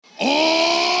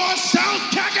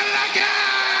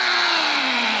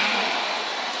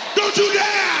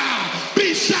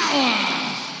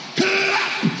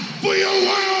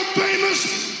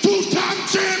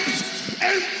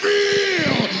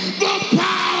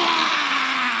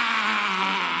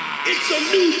a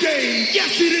new day.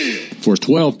 Yes, it is. For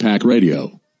 12 Pack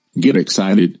Radio. Get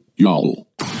excited, y'all.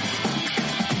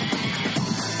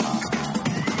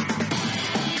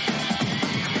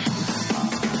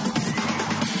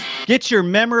 Get your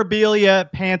memorabilia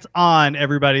pants on,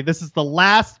 everybody. This is the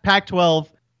last Pac-12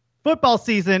 football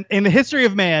season in the history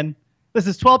of man. This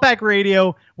is 12 Pack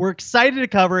Radio. We're excited to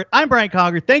cover it. I'm Brian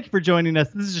Conger. Thank you for joining us.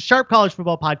 This is a Sharp College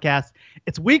Football podcast.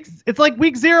 It's like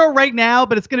week 0 right now,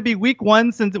 but it's going to be week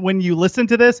 1 since when you listen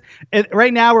to this.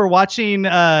 Right now, we're watching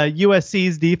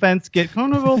USC's defense get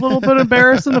kind of a little bit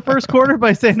embarrassed in the first quarter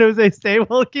by San Jose State.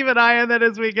 We'll keep an eye on that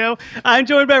as we go. I'm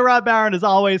joined by Rob Bauer, and as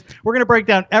always, we're going to break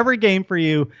down every game for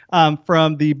you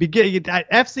from the beginning.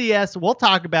 FCS, we'll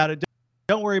talk about it.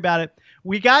 Don't worry about it.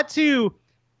 We got to...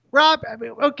 Rob,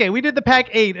 okay, we did the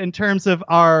Pac-8 in terms of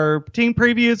our team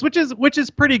previews, which is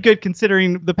pretty good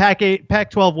considering the Pac-8,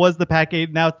 Pac-12 was the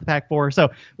Pac-8, now it's the Pac-4. So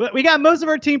we got most of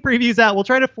our team previews out. We'll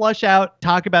try to flush out,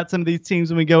 talk about some of these teams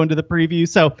when we go into the preview.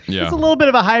 So It's a little bit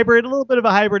of a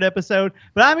hybrid episode,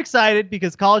 but I'm excited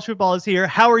because college football is here.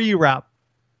 How are you, Rob?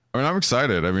 I mean, I'm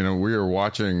excited. I mean, we are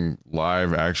watching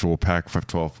live actual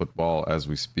Pac-12 football as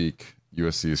we speak.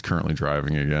 USC is currently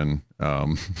driving again.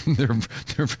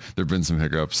 There've been some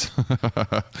hiccups,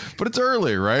 but it's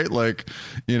early, right? Like,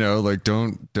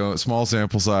 don't small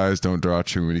sample size. Don't draw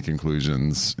too many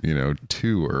conclusions,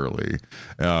 too early,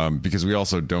 because we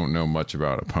also don't know much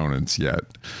about opponents yet.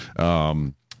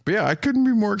 But yeah, I couldn't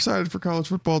be more excited for college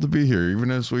football to be here, even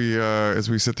as we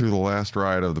sit through the last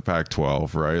ride of the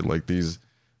Pac-12, right? Like these.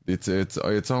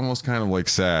 It's almost kind of like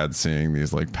sad seeing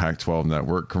these like Pac-12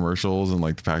 network commercials and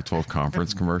like the Pac-12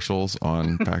 conference commercials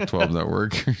on Pac-12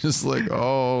 network. You're just like,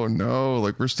 oh no,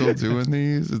 like we're still doing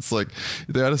these. It's like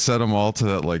they had to set them all to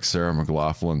that like Sarah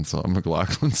McLachlan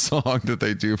song that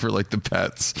they do for like the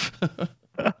pets.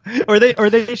 or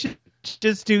they should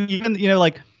just do even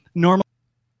like normal.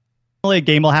 A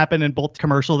game will happen in both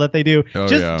commercial that they do.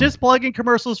 Just plug in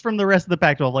commercials from the rest of the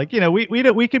Pac-12. Like,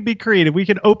 we could be creative. We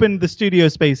could open the studio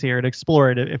space here and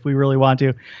explore it if we really want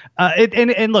to.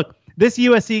 And look, this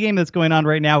USC game that's going on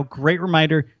right now, great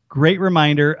reminder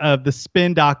of the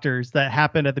spin doctors that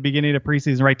happened at the beginning of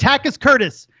preseason, right? Tackett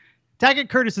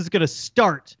Curtis is going to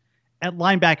start at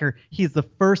linebacker. He's the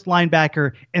first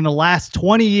linebacker in the last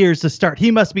 20 years to start. He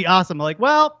must be awesome. Like,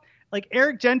 well, like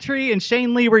Eric Gentry and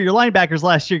Shane Lee were your linebackers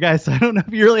last year, guys. So I don't know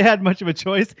if you really had much of a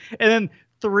choice. And then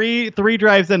three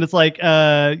drives in, it's like,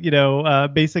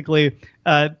 basically,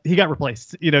 he got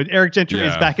replaced. Eric Gentry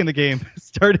is back in the game,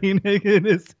 starting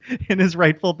in his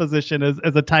rightful position as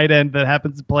a tight end that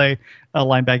happens to play a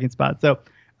linebacking spot. So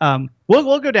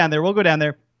we'll go down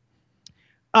there.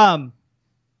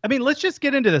 I mean, let's just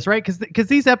get into this, right? Because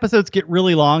these episodes get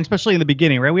really long, especially in the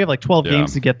beginning, right? We have like 12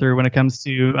 games to get through when it comes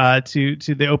to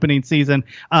the opening season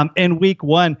in week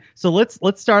 1. So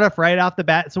let's start off right off the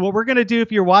bat. So what we're going to do,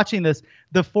 if you're watching this,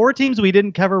 the 4 teams we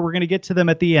didn't cover, we're going to get to them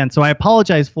at the end. So I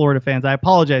apologize, Florida fans. I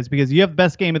apologize because you have the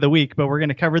best game of the week, but we're going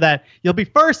to cover that. You'll be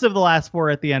first of the last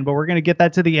 4 at the end, but we're going to get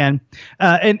that to the end.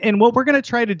 And what we're going to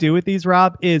try to do with these,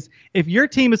 Rob, is if your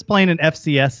team is playing an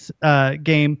FCS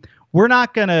game, we're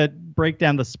not going to break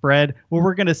down the spread. What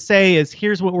we're going to say is,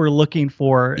 here's what we're looking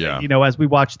for, as we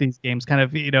watch these games. Kind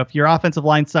of, if your offensive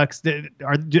line sucks,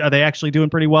 are they actually doing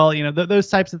pretty well? Those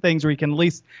types of things where you can at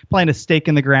least plant a stake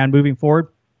in the ground moving forward.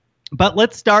 But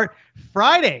let's start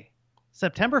Friday,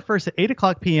 September 1st at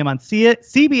 8:00 p.m. on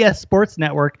CBS Sports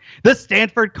Network. The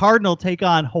Stanford Cardinal take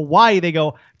on Hawaii. They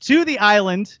go to the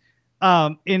island.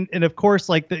 And of course,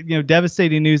 like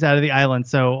devastating news out of the island.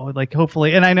 So like,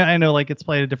 hopefully, and I know like it's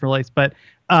played a different place, but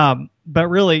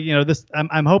really, this,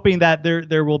 I'm hoping that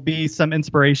there will be some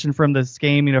inspiration from this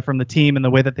game, from the team and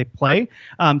the way that they play.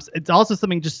 It's also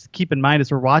something just to keep in mind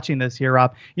as we're watching this here,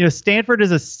 Rob. Stanford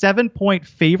is a 7-point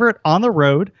favorite on the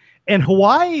road, and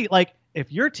Hawaii, like, if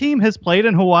your team has played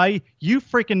in Hawaii, you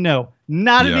freaking know.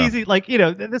 Not an easy,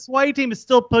 this Hawaii team is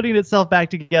still putting itself back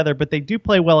together, but they do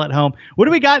play well at home. What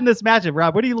do we got in this matchup,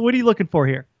 Rob? What are you looking for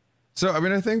here? So, I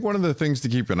mean, I think one of the things to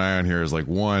keep an eye on here is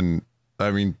one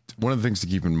of the things to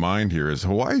keep in mind here is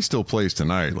Hawaii still plays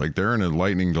tonight. Like, they're in a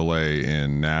lightning delay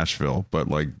in Nashville, but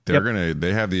like they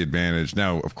have the advantage.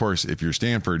 Now, of course, if you're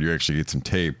Stanford, you actually get some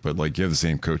tape, but like you have the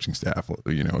same coaching staff,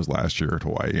 as last year at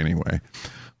Hawaii anyway.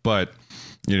 But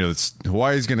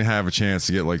Hawaii's going to have a chance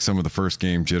to get like some of the first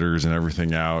game jitters and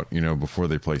everything out, before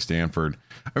they play Stanford.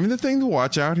 I mean, the thing to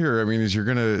watch out here, is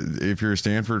if you're a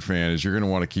Stanford fan, is you're going to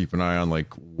want to keep an eye on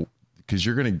because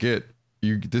you're going to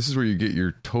this is where you get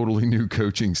your totally new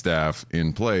coaching staff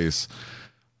in place.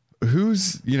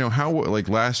 Who's, how, like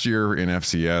last year in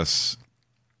FCS,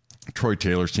 Troy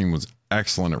Taylor's team was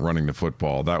excellent at running the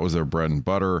football. That was their bread and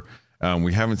butter.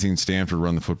 We haven't seen Stanford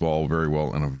run the football very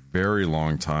well in a very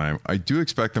long time. I do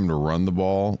expect them to run the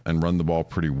ball and run the ball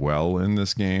pretty well in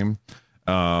this game.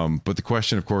 But the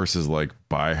question, of course, is like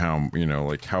by how,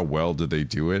 like how well did they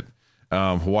do it?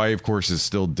 Hawaii, of course, is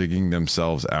still digging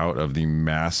themselves out of the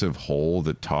massive hole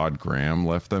that Todd Graham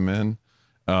left them in.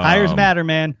 Hires matter,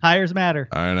 man. Hires matter.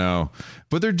 I know.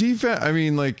 But their defense,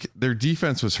 their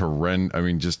defense was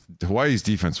horrendous. Just Hawaii's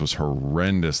defense was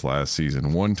horrendous last season.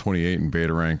 128 in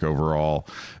beta rank overall.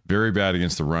 Very bad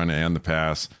against the run and the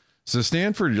pass. So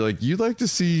Stanford, you'd like to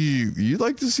see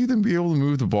them be able to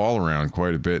move the ball around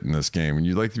quite a bit in this game, and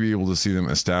you'd like to be able to see them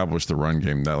establish the run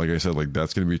game. That, like I said,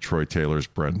 that's going to be Troy Taylor's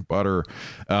bread and butter.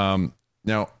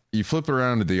 Now you flip it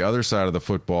around to the other side of the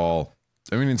football.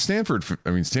 Stanford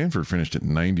finished at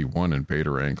 91 in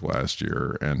beta rank last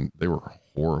year, and they were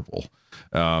horrible.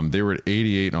 They were at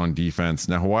 88 on defense.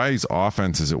 Now Hawaii's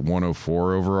offense is at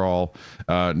 104 overall.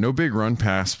 No big run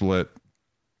pass split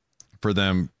for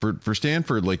them. For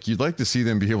Stanford, you'd like to see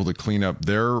them be able to clean up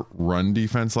their run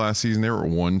defense last season. They were at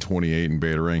 128 in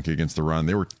beta rank against the run.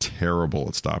 They were terrible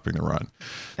at stopping the run.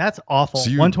 That's awful.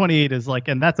 So 128 is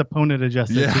and that's opponent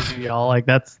adjusted. Yeah. Y'all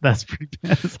that's pretty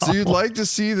bad. That's so awful. You'd like to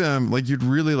see them, you'd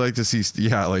really like to see, you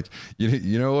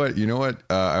know what?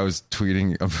 I was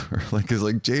tweeting because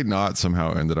Jaden Ott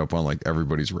somehow ended up on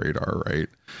everybody's radar, right?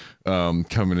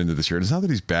 Coming into this year. And it's not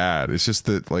that he's bad. It's just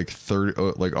that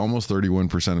almost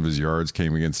 31% of his yards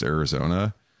came against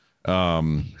Arizona.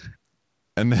 And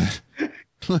then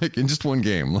in just one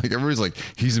game, everybody's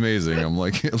he's amazing. I'm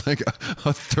a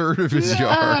third of his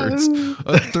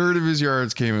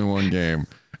yards came in one game.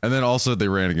 And then also they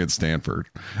ran against Stanford,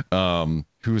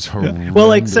 who's horrendous.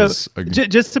 Well,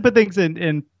 just to put things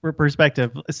in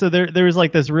perspective. So there was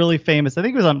this really famous, I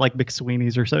think it was on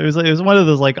McSweeney's or so. It was one of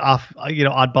those off,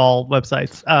 oddball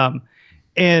websites.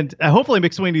 And hopefully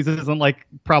McSweeney's isn't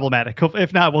problematic.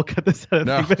 If not, we'll cut this out.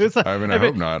 No, I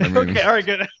hope not. Okay, all right,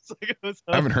 good.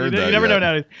 I haven't heard that. You never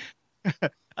know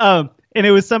now. And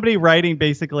it was somebody writing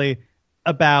basically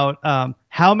about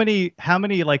how many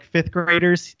fifth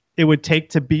graders it would take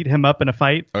to beat him up in a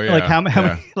fight. Oh yeah. How many?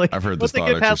 I've heard this thought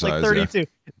exercise. Past 32.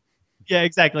 Yeah,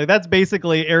 exactly. That's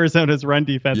basically Arizona's run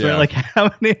defense. Yeah. Right?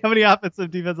 How many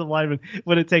offensive defensive linemen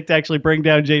would it take to actually bring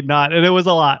down Jaden Ott? And it was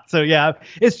a lot. So yeah,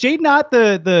 is Jaden Ott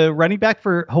the running back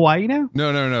for Hawaii now?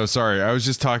 No. Sorry, I was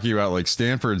just talking about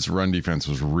Stanford's run defense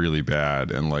was really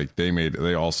bad, and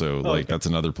they also that's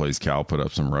another place Cal put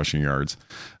up some rushing yards.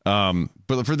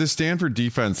 But for the Stanford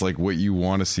defense, what you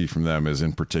want to see from them is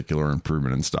in particular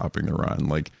improvement in stopping the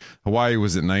run. Hawaii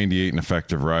was at 98 in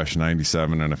effective rush,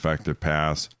 97 in effective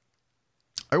pass.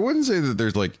 I wouldn't say that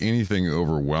there's anything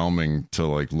overwhelming to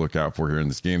look out for here in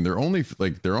this game. They're only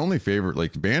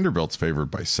favorite, Vanderbilt's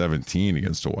favored by 17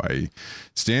 against Hawaii.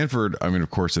 Stanford, of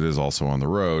course it is also on the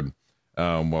road,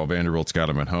 while Vanderbilt's got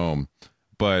them at home.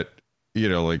 But,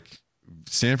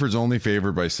 Stanford's only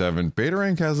favored by 7. Beta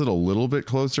Rank has it a little bit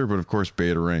closer, but of course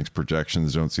Beta Rank's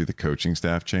projections don't see the coaching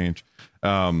staff change.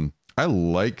 I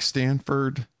like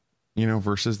Stanford,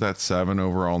 versus that 7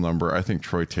 overall number. I think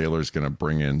Troy Taylor's going to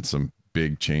bring in some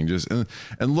big changes. And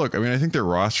look, I think their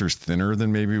roster's thinner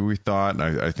than maybe we thought.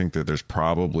 And I think that there's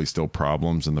probably still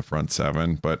problems in the front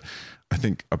 7, but I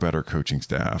think a better coaching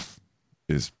staff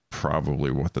is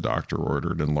probably what the doctor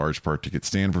ordered in large part to get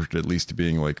Stanford at least to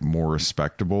being more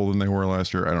respectable than they were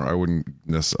last year. I wouldn't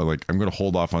necessarily I'm going to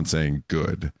hold off on saying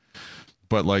good,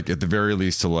 but at the very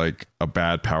least to a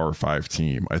bad Power 5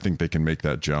 team. I think they can make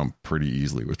that jump pretty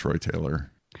easily with Troy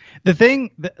Taylor. The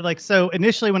thing so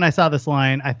initially when I saw this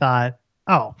line, I thought,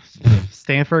 oh,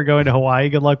 Stanford going to Hawaii,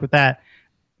 good luck with that.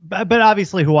 But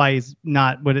obviously Hawaii's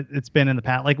not what it's been in the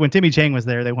past. When Timmy Chang was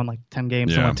there, they won 10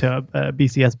 games and went to a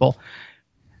BCS bowl.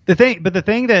 The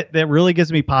thing that really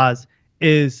gives me pause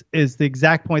is the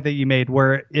exact point that you made,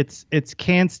 where it's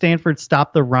can Stanford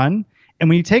stop the run? And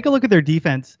when you take a look at their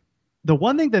defense, the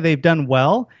one thing that they've done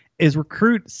well is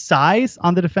recruit size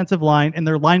on the defensive line, and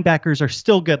their linebackers are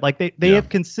still good. They have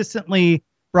consistently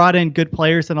brought in good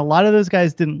players, and a lot of those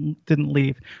guys didn't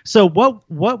leave. So what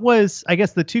was, I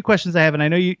guess, the two questions I have, and I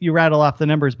know you rattle off the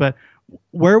numbers, but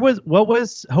what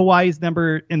was Hawaii's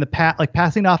number in the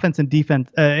passing offense and defense,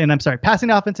 passing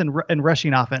offense and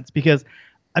rushing offense? Because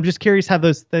I'm just curious how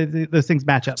those things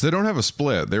match up. So they don't have a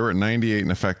split. They were at 98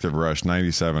 in effective rush,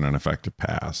 97 in effective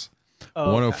pass,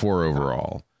 104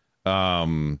 overall.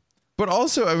 But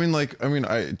also,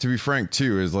 to be frank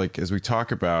too, is as we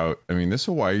talk about, this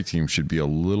Hawaii team should be a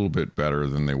little bit better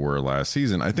than they were last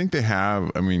season. I think they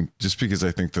have, just because I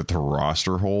think that the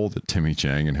roster hole that Timmy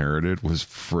Chang inherited was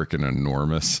freaking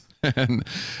enormous. and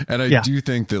I do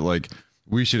think that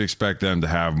we should expect them to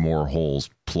have more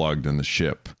holes plugged in the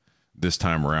ship this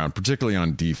time around, particularly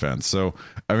on defense. So,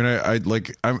 I mean,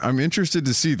 I'm interested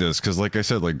to see this because, like I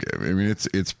said,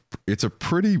 it's a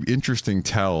pretty interesting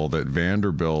tell that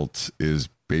Vanderbilt is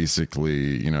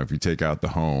basically, if you take out the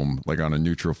home, like on a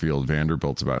neutral field,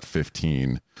 Vanderbilt's about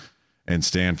 15, and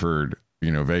Stanford,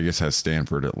 Vegas has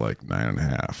Stanford at like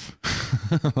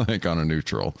 9.5, like on a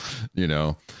neutral,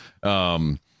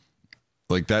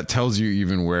 like that tells you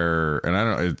even where, and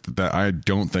I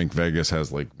don't think Vegas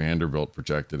has like Vanderbilt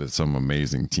projected as some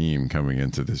amazing team coming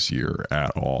into this year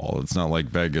at all. It's not like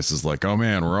Vegas is like, oh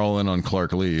man, we're all in on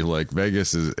Clark Lee. Like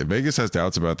Vegas has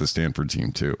doubts about the Stanford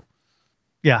team too.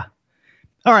 Yeah.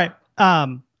 All right.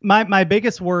 My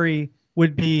biggest worry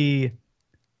would be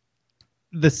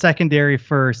the secondary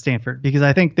for Stanford, because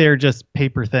I think they're just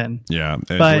paper thin. Yeah. And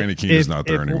Dwayne Keene is not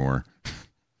there anymore.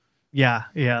 Yeah,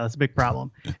 that's a big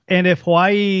problem. And if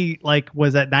Hawaii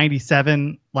was at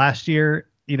 97 last year,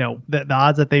 the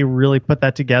odds that they really put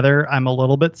that together, I'm a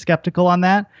little bit skeptical on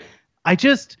that. I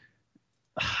just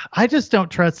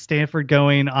don't trust Stanford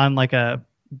going on like a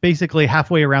basically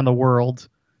halfway around the world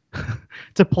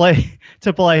to play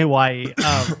Hawaii.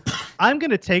 I'm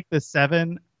going to take the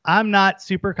 7. I'm not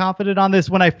super confident on this.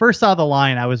 When I first saw the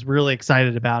line, I was really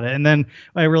excited about it. And then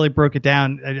when I really broke it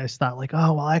down, I just thought like,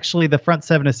 oh, well, actually the front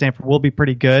 7 of Stanford will be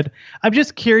pretty good. I'm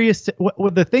just curious.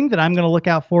 What the thing that I'm going to look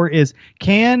out for is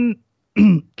can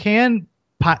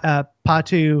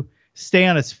Patu stay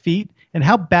on his feet, and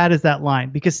how bad is that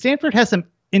line? Because Stanford has some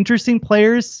interesting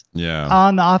players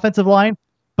on the offensive line,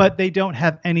 but they don't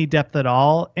have any depth at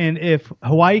all. And if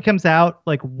Hawaii comes out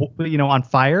on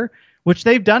fire, which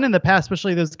they've done in the past,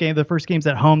 especially those games, the first games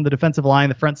at home, the defensive line,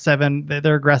 the front 7,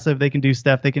 they're aggressive. They can do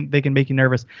stuff. They can make you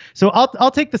nervous. So I'll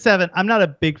take the 7. I'm not a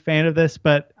big fan of this,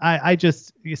 but I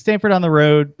just Stanford on the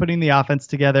road, putting the offense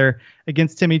together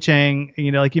against Timmy Chang.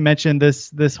 Like you mentioned,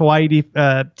 this Hawaii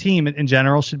team in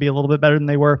general should be a little bit better than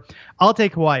they were. I'll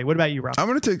take Hawaii. What about you, Rob? I'm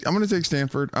gonna take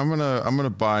Stanford. I'm gonna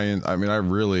buy in. I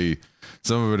mean,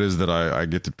 some of it is that I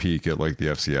get to peek at like the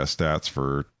FCS stats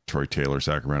for Troy Taylor,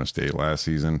 Sacramento State last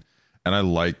season. And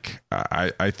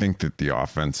I think that the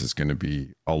offense is going to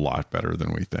be a lot better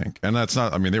than we think. And that's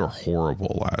not, I mean, they were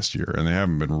horrible last year and they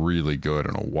haven't been really good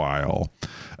in a while.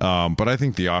 But I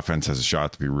think the offense has a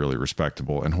shot to be really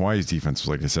respectable. And Hawaii's defense was,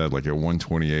 like I said, like at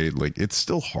 128, like it's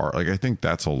still hard. Like I think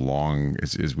that's a long,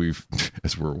 as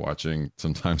we're watching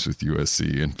sometimes with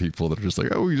USC and people that are just like,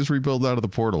 oh, we just rebuild out of the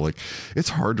portal. Like it's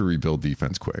hard to rebuild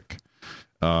defense quick.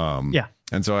 Yeah.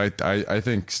 And so I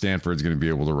think Stanford's going to be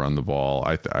able to run the ball.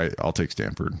 I'll take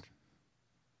Stanford.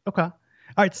 Okay. All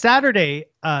right. Saturday,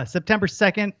 September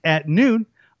 2nd at noon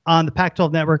on the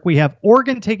Pac-12 network, we have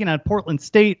Oregon taking on Portland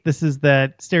State. This is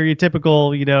that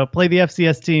stereotypical, play the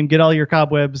FCS team, get all your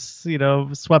cobwebs,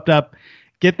 swept up,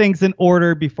 get things in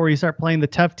order before you start playing the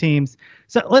tough teams.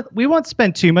 So we won't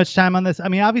spend too much time on this. I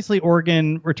mean, obviously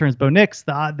Oregon returns Bo Nix.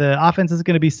 The offense is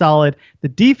going to be solid. The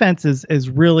defense is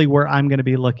really where I'm going to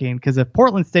be looking, because if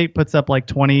Portland State puts up like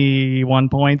 21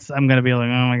 points, I'm going to be like,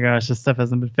 oh my gosh, this stuff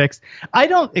hasn't been fixed. I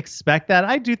don't expect that.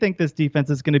 I do think this defense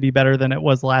is going to be better than it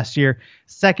was last year.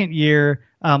 Second year,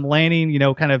 Lanning,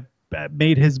 kind of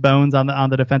made his bones on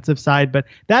the defensive side, but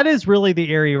that is really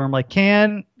the area where I'm like,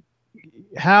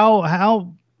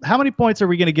 how many points are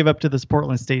we going to give up to this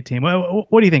Portland State team? What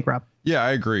do you think, Rob? Yeah,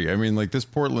 I agree. I mean, like this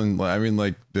Portland,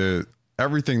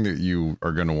 everything that you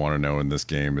are going to want to know in this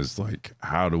game is like,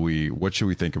 what should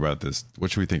we think about this? What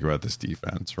should we think about this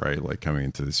defense, right? Like coming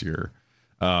into this year.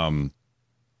 And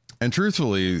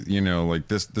truthfully, like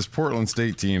this Portland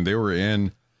State team, they were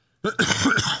in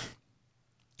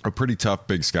a pretty tough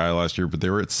Big Sky last year, but they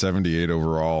were at 78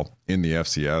 overall in the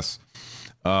FCS.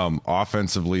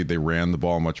 Offensively, they ran the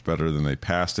ball much better than they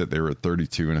passed it. They were at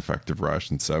 32 in effective rush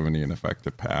and 70 in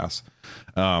effective pass.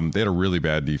 They had a really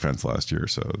bad defense last year,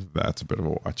 so that's a bit of a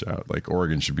watch out. Like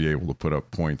Oregon should be able to put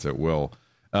up points at will.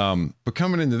 But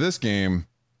coming into this game,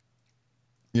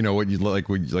 what you like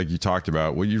you talked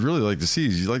about, what you'd really like to see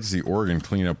is you'd like to see Oregon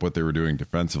clean up what they were doing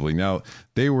defensively. Now,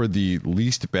 they were the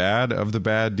least bad of the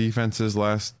bad defenses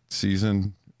last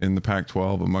season in the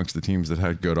Pac-12 amongst the teams that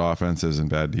had good offenses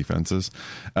and bad defenses.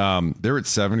 They're at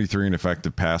 73 in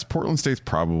effective pass. Portland State's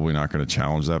probably not going to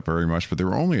challenge that very much, but they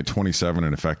were only at 27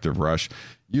 in effective rush.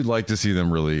 You'd like to see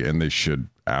them really, and they should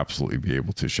absolutely be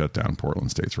able to shut down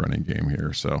Portland State's running game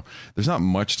here. So there's not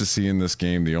much to see in this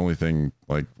game. The only thing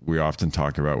like we often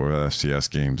talk about with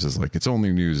FCS games is like, it's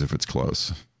only news if it's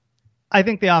close. I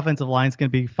think the offensive line is going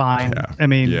to be fine. Yeah. I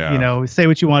mean, say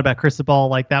what you want about Cristobal.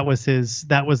 Like that was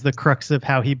the crux of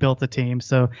how he built the team.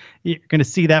 So you're going to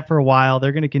see that for a while.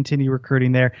 They're going to continue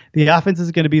recruiting there. The offense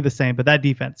is going to be the same, but that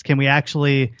defense, can we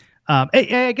actually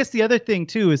I guess the other thing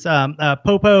too is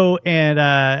Popo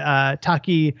and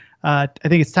Taki. I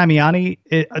think it's Tamiani.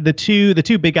 The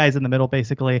two big guys in the middle,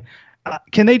 basically.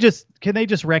 Can they just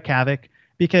wreak havoc?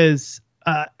 Because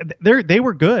they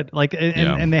were good, like,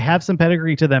 and they have some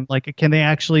pedigree to them. Like, can they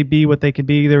actually be what they could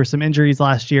be? There were some injuries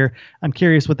last year. I'm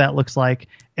curious what that looks like.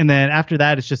 And then after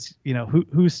that, it's just,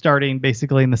 who's starting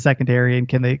basically in the secondary, and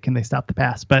can they stop the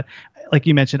pass? But like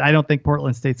you mentioned, I don't think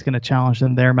Portland State's going to challenge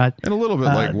them there much. And a little bit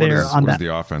like what does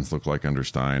the offense look like under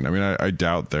Stein? I mean, I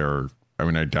doubt they're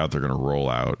going to roll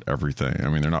out everything. I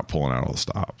mean, they're not pulling out all the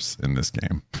stops in this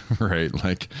game, right?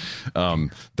 Like,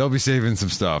 they'll be saving some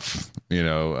stuff,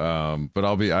 but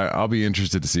I'll be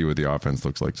interested to see what the offense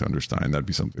looks like under Stein. That'd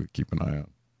be something to keep an eye on.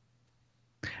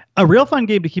 A real fun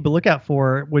game to keep a lookout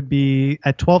for would be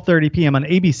at 12:30 p.m. on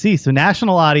ABC. So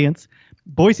national audience.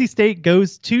 Boise State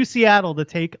goes to Seattle to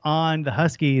take on the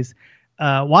Huskies.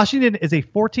 Washington is a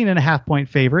 14.5-point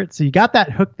favorite. So you got that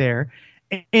hook there.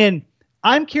 And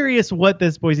I'm curious what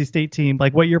this Boise State team,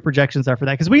 like what your projections are for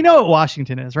that. Because we know what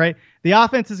Washington is, right? The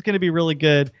offense is going to be really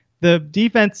good. The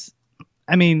defense,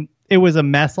 I mean, it was a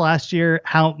mess last year.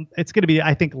 How it's going to be,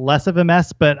 I think, less of a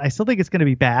mess, but I still think it's going to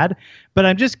be bad. But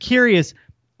I'm just curious,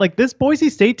 like this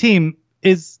Boise State team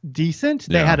is decent.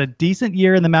 They had a decent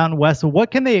year in the Mountain West. So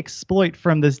what can they exploit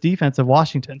from this defense of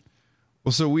Washington?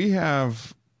 Well,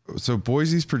 so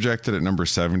Boise's projected at number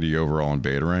 70 overall in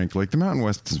beta rank. Like the Mountain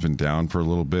West has been down for a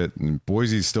little bit, and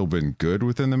Boise's still been good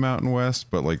within the Mountain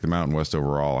West, but like the Mountain West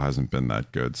overall hasn't been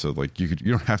that good. So like you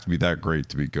don't have to be that great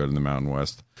to be good in the Mountain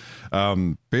West.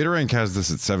 Beta rank has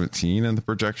this at 17 in the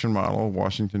projection model,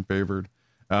 Washington favored.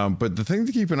 But the thing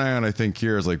to keep an eye on, I think,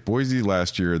 here is like Boise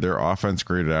last year, their offense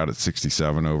graded out at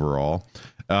 67 overall.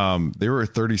 They were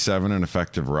at 37 in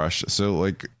effective rush. So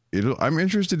like I'm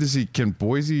interested to see, can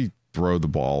Boise throw the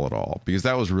ball at all? Because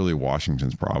that was really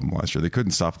Washington's problem last year. They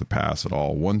couldn't stop the pass at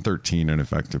all. 113 in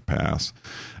effective pass.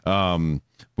 But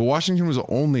Washington was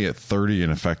only at 30 in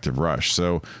effective rush.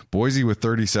 So Boise with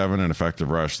 37 in effective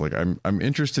rush, like I'm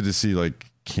interested to see, like,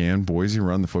 can Boise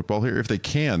run the football here? If they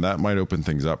can, that might open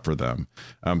things up for them.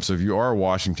 So if you are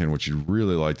Washington, what you'd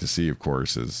really like to see, of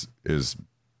course, is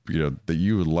that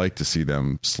you would like to see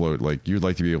them slow, like you'd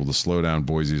like to be able to slow down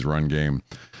Boise's run game.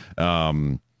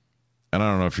 And I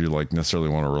don't know if you like necessarily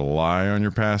want to rely on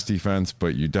your pass defense,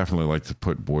 but you definitely like to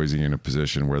put Boise in a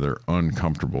position where they're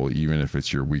uncomfortable, even if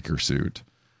it's your weaker suit.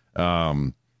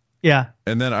 And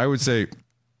then I would say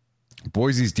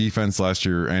Boise's defense last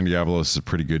year, Andy Avalos is a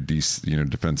pretty good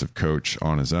defensive coach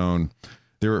on his own.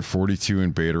 They were at 42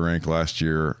 in beta rank last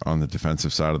year on the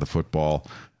defensive side of the football.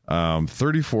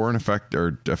 34 in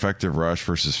effective rush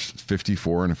versus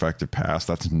 54 in effective pass.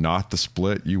 That's not the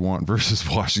split you want versus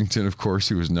Washington, of course,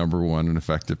 who was number one in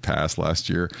effective pass last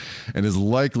year and is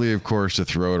likely, of course, to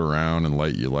throw it around and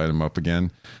light them up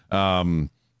again.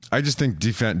 I just think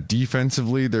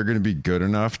defensively, they're going to be good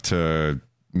enough to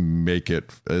make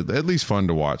it at least fun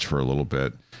to watch for a little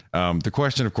bit. The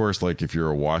question, of course, like if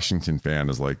you're a Washington fan,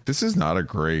 is like, this isn't a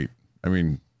great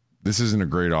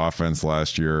offense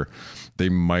last year. They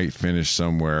might finish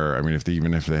somewhere. I mean,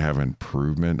 even if they have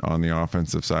improvement on the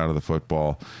offensive side of the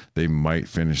football, they might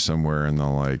finish somewhere in the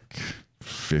like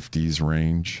 50s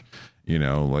range.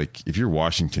 Like if you're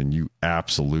Washington, you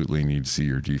absolutely need to see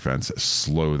your defense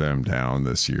slow them down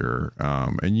this year.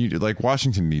 And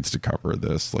Washington needs to cover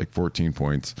this, like 14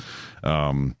 points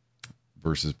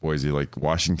versus Boise. Like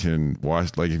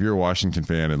if you're a Washington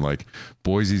fan and like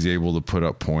Boise's able to put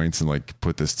up points and like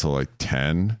put this to like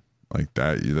 10, like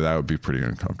that would be pretty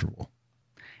uncomfortable.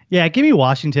 Yeah, give me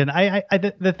Washington.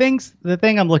 The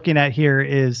thing I'm looking at here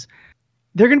is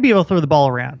they're going to be able to throw the ball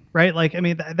around, right? Like, I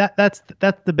mean, that's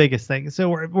the biggest thing. So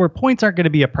where points aren't going to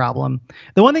be a problem.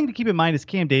 The one thing to keep in mind is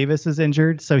Cam Davis is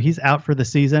injured, so he's out for the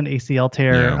season, ACL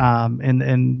tear, in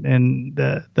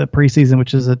the preseason,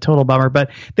 which is a total bummer.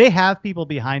 But they have people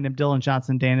behind him: Dylan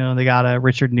Johnson, Daniel, and they got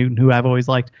Richard Newton, who I've always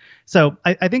liked. So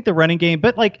I think the running game,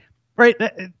 but like, right.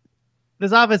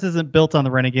 This offense isn't built on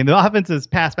the running game. The offense is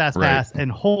pass,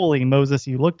 and holy Moses,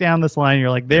 you look down this line,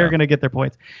 you're like, they're going to get their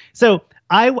points. So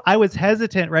I was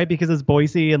hesitant, right, because it's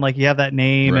Boise and like you have that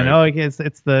name and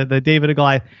it's the David and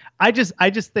Goliath. I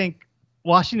just think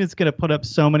Washington's going to put up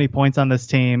so many points on this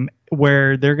team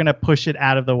where they're going to push it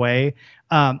out of the way.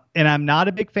 And I'm not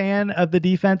a big fan of the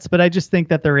defense, but I just think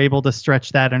that they're able to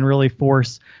stretch that and really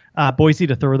force Boise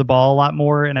to throw the ball a lot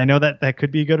more. And I know that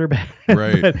could be good or bad.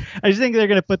 Right. But I just think they're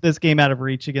going to put this game out of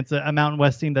reach against a Mountain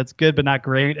West team that's good but not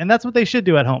great. And that's what they should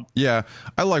do at home. Yeah,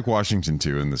 I like Washington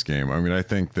too in this game. I mean, I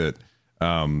think that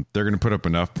They're going to put up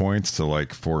enough points to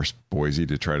like force Boise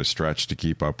to try to stretch to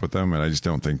keep up with them. And I just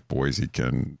don't think Boise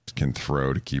can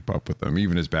throw to keep up with them,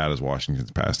 even as bad as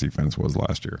Washington's pass defense was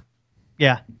last year.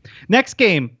 Yeah. Next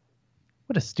game.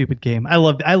 What a stupid game. I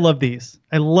love these.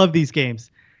 I love these games.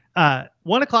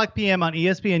 1:00 p.m. on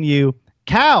ESPNU.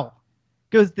 Cal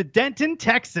goes to Denton,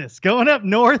 Texas, going up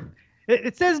north.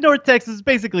 It says North Texas,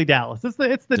 basically Dallas.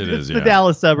 It's the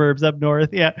Dallas suburbs up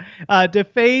north. Yeah. To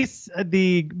face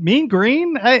the Mean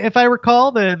Green, if I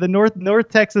recall, the North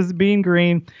Texas Mean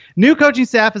Green. New coaching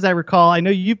staff, as I recall. I know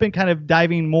you've been kind of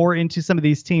diving more into some of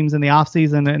these teams in the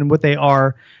offseason and what they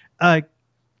are.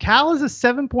 Cal is a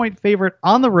 7-point favorite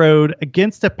on the road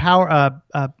against a power,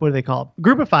 what do they call it?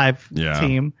 Group of 5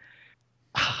 team.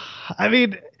 I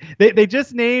mean, they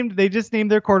just named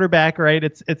their quarterback, right?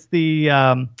 It's the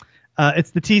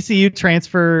TCU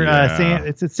transfer.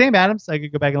 It's Sam Adams. I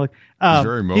could go back and look. He's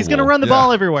very mobile. He's going to run the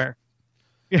ball everywhere.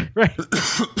 Yeah, right.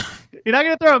 You're not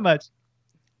going to throw it much.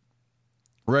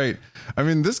 Right. I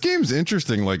mean, this game's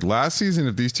interesting. Like last season,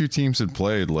 if these two teams had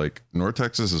played, like North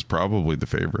Texas is probably the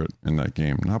favorite in that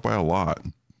game, not by a lot.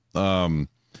 But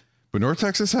North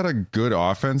Texas had a good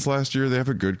offense last year. They have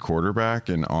a good quarterback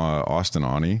in Austin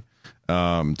Aune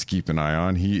to keep an eye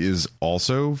on. He is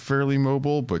also fairly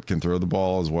mobile, but can throw the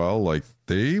ball as well. Like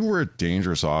they were a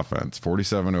dangerous offense,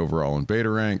 47 overall in beta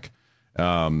rank.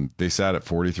 They sat at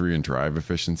 43 in drive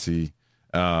efficiency.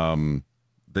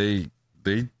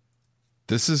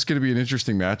 This is going to be an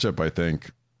interesting matchup, I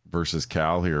think, versus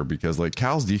Cal here, because like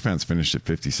Cal's defense finished at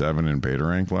 57 in beta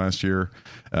rank last year.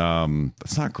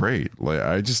 That's not great.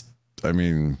 I'm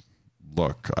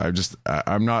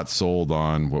not sold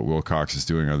on what Wilcox is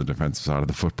doing on the defensive side of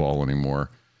the football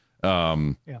anymore.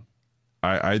 I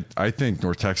think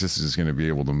North Texas is going to be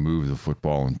able to move the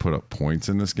football and put up points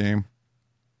in this game.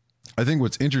 I think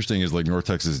what's interesting is like North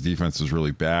Texas defense was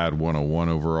really bad, 101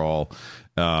 overall.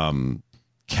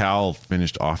 Cal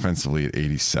finished offensively at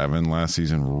 87 last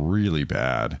season, really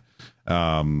bad.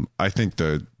 I think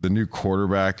the new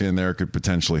quarterback in there could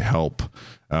potentially help.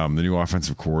 The new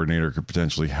offensive coordinator could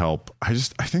potentially help. I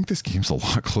think this game's a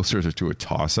lot closer to a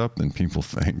toss-up than people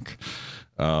think.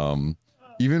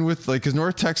 Even with like, because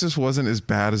North Texas wasn't as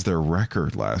bad as their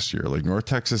record last year. Like North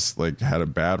Texas like had a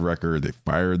bad record. They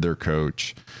fired their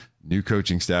coach. New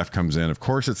coaching staff comes in. Of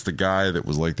course, it's the guy that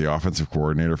was like the offensive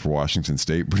coordinator for Washington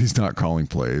State, but he's not calling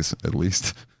plays, at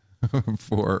least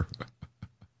for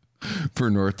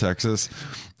North Texas.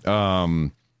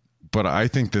 But I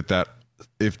think that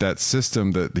if that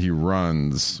system that he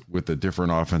runs with a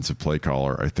different offensive play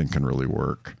caller, I think can really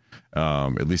work.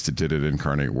 At least it did at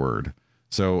Incarnate Word.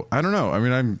 So I don't know. I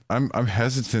mean, I'm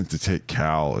hesitant to take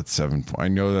Cal at 7. I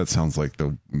know that sounds like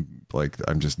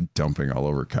I'm just dumping all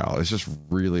over Cal. It's just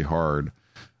really hard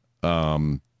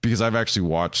because I've actually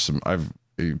watched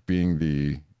being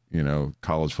the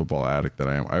college football addict that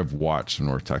I am. I've watched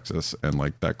North Texas, and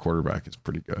like that quarterback is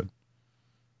pretty good.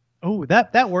 Oh,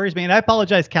 that worries me, and I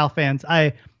apologize, Cal fans.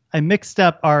 I mixed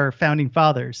up our founding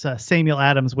fathers, Samuel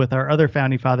Adams, with our other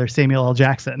founding father, Samuel L.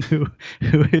 Jackson, who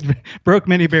had broke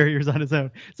many barriers on his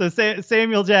own. So Sam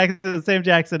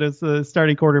Jackson is the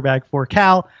starting quarterback for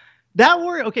Cal. That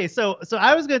worry. Okay, so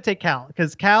I was going to take Cal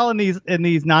because Cal in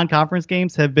these non-conference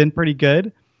games have been pretty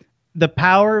good. The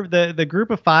power, the group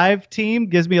of 5 team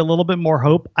gives me a little bit more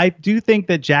hope. I do think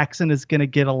that Jackson is going to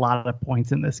get a lot of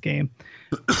points in this game.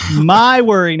 My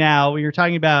worry now, when you're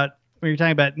talking about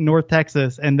North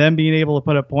Texas and them being able to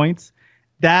put up points,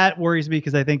 that worries me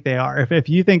because I think they are. If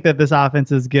you think that this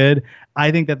offense is good,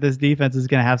 I think that this defense is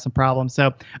going to have some problems.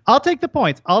 So I'll take the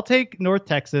points. I'll take North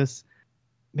Texas.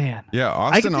 Man. Yeah,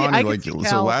 Austin Aune,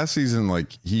 so last season,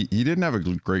 like he didn't have a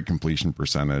great completion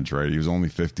percentage, right? He was only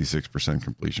 56%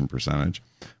 completion percentage,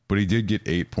 but he did get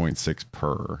 8.6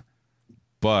 per.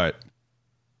 But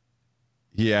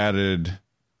he added,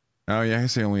 I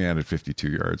guess they only added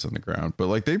 52 yards on the ground. But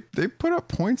like they put up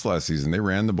points last season. They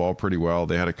ran the ball pretty well.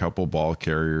 They had a couple ball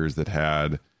carriers that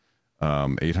had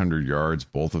 800 yards,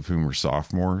 both of whom were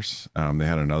sophomores. They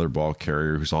had another ball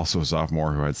carrier who's also a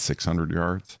sophomore who had 600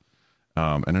 yards.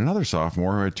 And another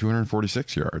sophomore who had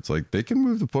 246 yards. Like they can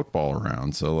move the football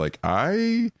around. So like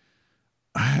I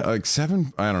like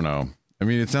 7. I don't know. I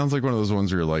mean, it sounds like one of those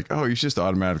ones where you're like, oh, you should just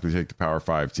automatically take the Power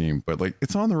 5 team, but like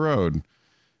it's on the road.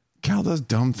 Cal does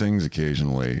dumb things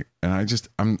occasionally, and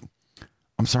I'm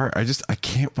sorry. I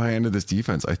can't buy into this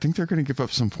defense. I think they're going to give up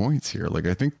some points here. Like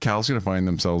I think Cal's going to find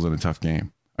themselves in a tough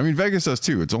game. I mean, Vegas does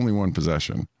too. It's only one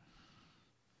possession.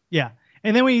 Yeah,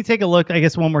 and then when you take a look, I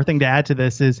guess one more thing to add to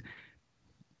this is,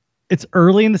 it's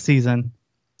early in the season.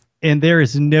 And there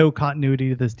is no continuity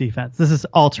to this defense. This is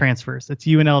all transfers. It's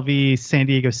UNLV, San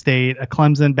Diego State, a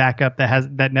Clemson backup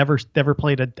that never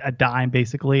played a dime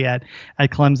basically at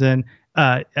Clemson,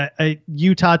 a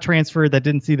Utah transfer that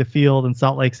didn't see the field in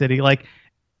Salt Lake City. Like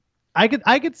I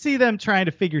could see them trying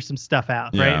to figure some stuff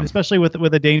out, right? And especially with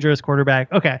a dangerous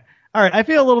quarterback. Okay, all right, I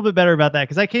feel a little bit better about that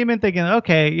because I came in thinking,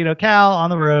 okay, Cal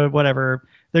on the road, whatever,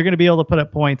 they're going to be able to put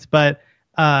up points, but.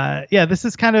 This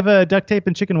is kind of a duct tape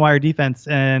and chicken wire defense,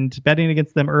 and betting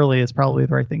against them early is probably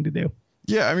the right thing to do.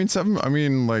 Yeah, I wouldn't take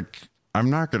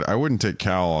I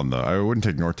wouldn't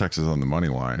take North Texas on the money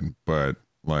line, but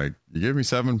like you give me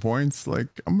 7 points,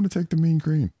 like I'm going to take the mean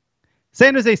green.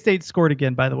 San Jose State scored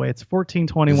again, by the way. It's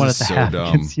 14-21 at the half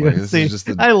against USC. This is just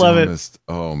the I love dumbest.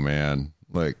 Oh man,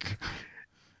 like.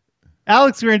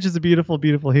 Alex Grinch is a beautiful,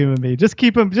 beautiful human being. Just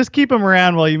keep him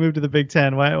around while you move to the Big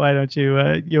Ten. Why don't you,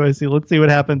 USC? Let's see what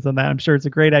happens on that. I'm sure it's a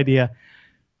great idea.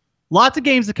 Lots of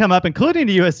games to come up, including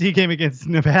the USC game against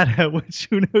Nevada, which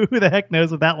who the heck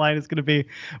knows what that line is going to be.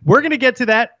 We're going to get to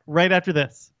that right after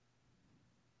this.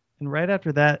 And right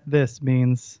after that, this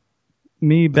means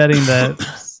me betting the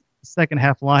second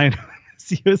half line of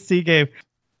this USC game.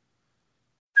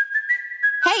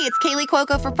 Hey, it's Kaylee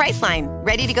Cuoco for Priceline.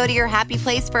 Ready to go to your happy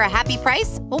place for a happy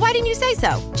price? Well, why didn't you say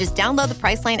so? Just download the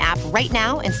Priceline app right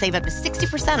now and save up to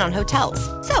 60% on hotels.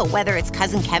 So whether it's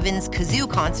Cousin Kevin's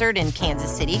Kazoo Concert in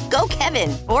Kansas City, go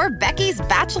Kevin, or Becky's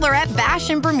Bachelorette Bash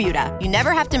in Bermuda, you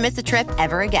never have to miss a trip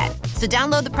ever again. So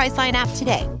download the Priceline app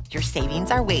today. Your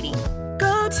savings are waiting.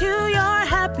 Go to your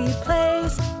happy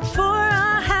place for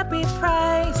a happy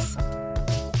price.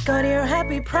 Go to your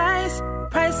happy price,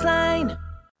 Priceline.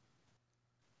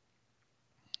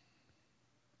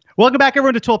 Welcome back,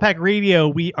 everyone, to 12-Pack Radio.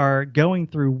 We are going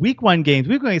through Week 1 games.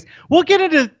 We'll get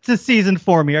into season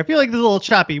 4 here. I feel like this is a little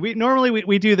choppy. We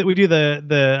do the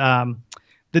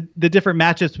different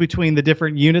matchups between the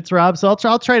different units, Rob. So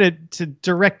I'll try to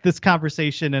direct this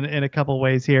conversation in a couple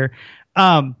ways here.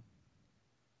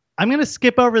 I'm going to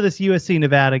skip over this USC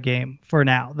Nevada game for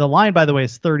now. The line, by the way,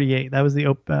 is 38. That was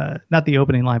not the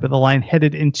opening line, but the line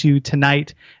headed into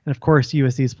tonight. And of course,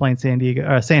 USC is playing San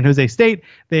Jose State.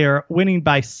 They are winning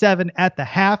by 7 at the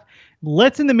half.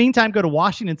 Let's, in the meantime, go to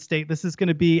Washington State. This is going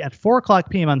to be at 4:00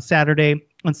 p.m. on Saturday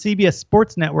on CBS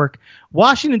Sports Network.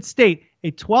 Washington State,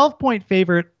 a 12-point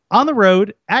favorite on the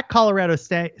road at Colorado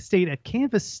State at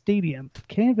Canvas Stadium.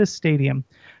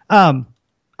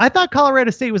 I thought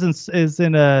Colorado State is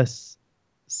in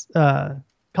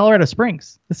Colorado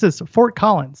Springs. This is Fort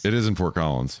Collins. It is in Fort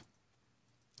Collins.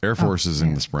 Air Force is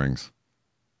in the Springs.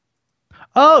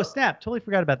 Oh, snap. Totally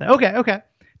forgot about that. Okay.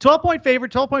 12-point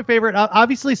favorite.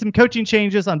 Obviously, some coaching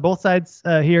changes on both sides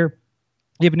here.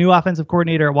 You have a new offensive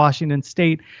coordinator at Washington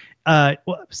State.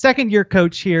 Second-year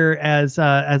coach here as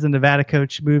a Nevada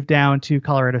coach, moved down to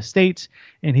Colorado State,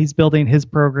 and he's building his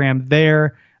program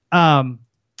there.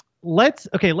 Let's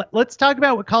talk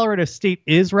about what Colorado State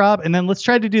is, Rob, and then let's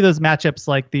try to do those matchups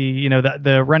like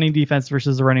the running defense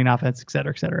versus the running offense, et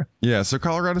cetera, et cetera. Yeah, so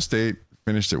Colorado State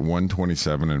finished at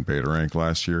 127 in beta rank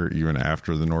last year, even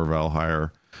after the Norvell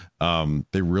hire.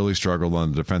 They really struggled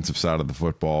on the defensive side of the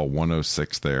football,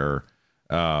 106 there.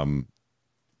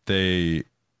 They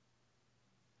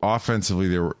offensively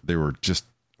they were just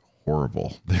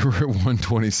horrible. They were at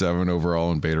 127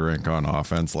 overall in beta rank on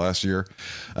offense last year.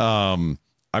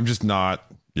 I'm just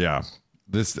not. Yeah,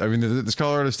 this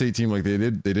Colorado State team, like they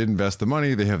did invest the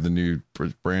money. They have the new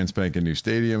brand spanking new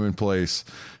stadium in place,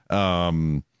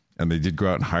 and they did go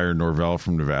out and hire Norvell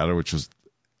from Nevada, which was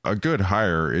a good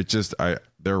hire. It just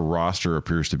their roster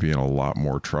appears to be in a lot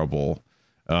more trouble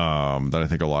than I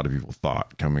think a lot of people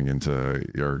thought coming into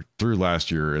or through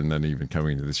last year, and then even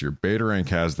coming into this year. Beta rank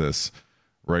has this.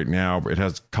 Right now, it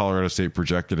has Colorado State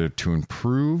projected to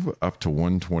improve up to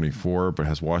 124, but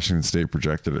has Washington State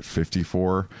projected at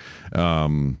 54. Got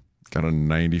a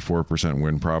 94%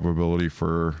 win probability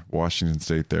for Washington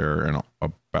State there, and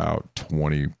about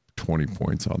 20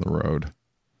 points on the road.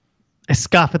 I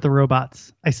scoff at the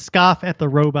robots.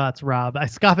 Rob. I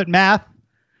scoff at math.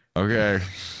 Okay.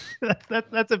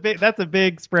 That's a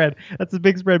big spread. That's a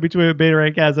big spread between what beta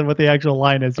rank has and what the actual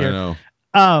line is here.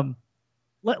 I know.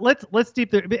 Let's deep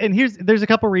there. And there's a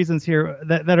couple reasons here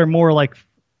that are more like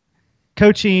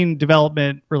coaching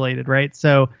development related, right?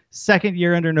 So second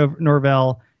year under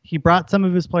Norvell, he brought some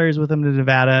of his players with him to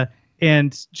Nevada.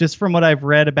 And just from what I've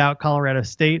read about Colorado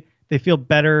State, they feel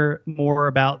more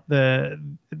about the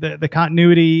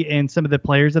continuity and some of the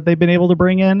players that they've been able to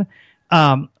bring in,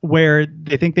 where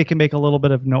they think they can make a little bit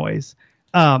of noise.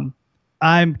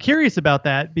 I'm curious about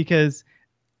that because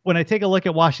when I take a look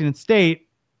at Washington State,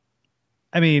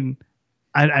 I mean,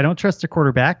 I don't trust their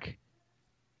quarterback.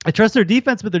 I trust their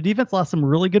defense, but their defense lost some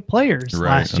really good players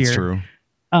last year. That's true.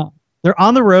 They're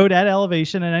on the road at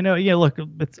elevation, and I know, look,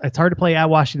 it's hard to play at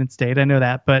Washington State. I know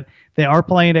that, but they are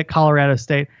playing at Colorado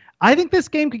State. I think this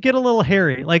game could get a little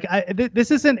hairy. Like, this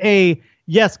isn't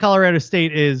yes, Colorado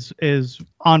State is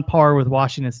on par with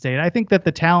Washington State. I think that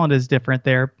the talent is different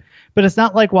there, but it's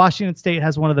not like Washington State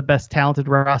has one of the best talented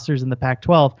rosters in the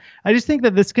Pac-12. I just think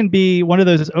that this can be one of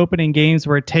those opening games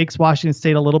where it takes Washington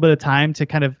State a little bit of time to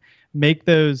kind of make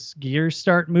those gears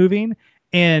start moving.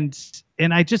 And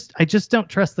I just don't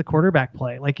trust the quarterback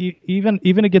play. Like, even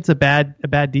against a bad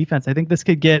defense, I think this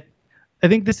could get a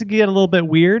little bit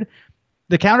weird.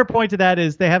 The counterpoint to that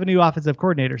is they have a new offensive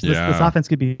coordinator. So this offense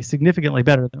could be significantly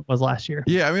better than it was last year.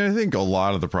 Yeah, I mean, I think a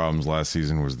lot of the problems last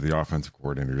season was the offensive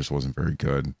coordinator just wasn't very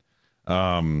good.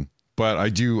 But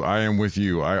I am with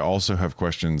you. I also have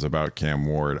questions about Cam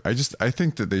Ward. I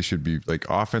think that they should be, like,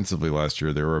 offensively last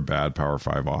year, they were a bad Power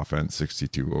 5 offense,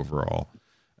 62 overall.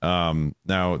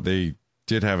 Now they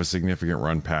did have a significant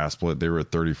run pass split. They were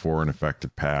at 34 in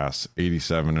effective pass,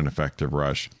 87 in effective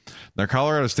rush. Now,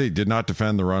 Colorado State did not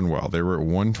defend the run well. They were at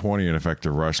 120 in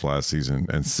effective rush last season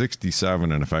and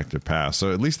 67 in effective pass.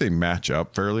 So at least they match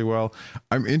up fairly well.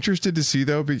 I'm interested to see,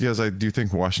 though, because I do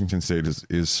think Washington State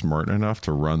is smart enough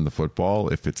to run the football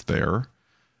if it's there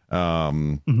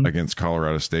against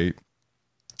Colorado State.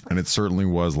 And it certainly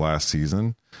was last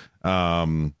season.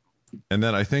 And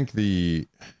then I think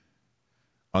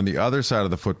on the other side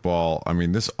of the football, I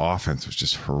mean, this offense was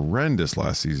just horrendous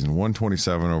last season.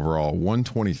 127 overall,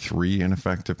 123 in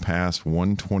effective pass,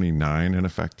 129 in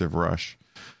effective rush.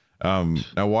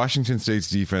 Now, Washington State's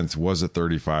defense was at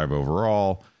 35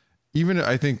 overall. Even,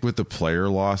 I think, with the player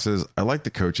losses, I like the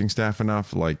coaching staff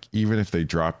enough. Like, even if they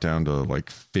drop down to like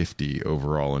 50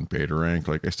 overall in beta rank,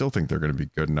 like, I still think they're going to be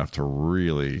good enough to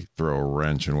really throw a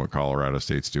wrench in what Colorado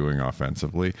State's doing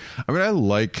offensively. I mean, I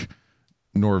like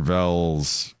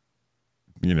Norvell's,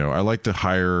 I like to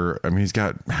hire. I mean, he's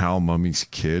got Hal Mummy's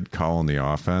kid calling the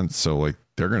offense, so like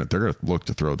they're gonna look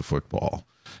to throw the football.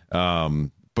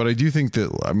 But I do think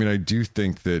that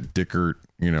Dickert,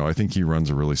 I think he runs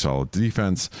a really solid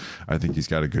defense. I think he's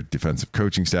got a good defensive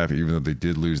coaching staff, even though they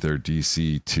did lose their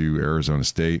DC to Arizona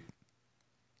State.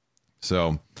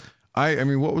 So, I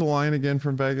mean, what was the line again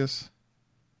from Vegas?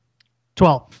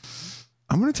 12.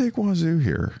 I'm going to take Wazoo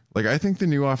here. Like, I think the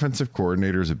new offensive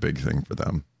coordinator is a big thing for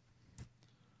them.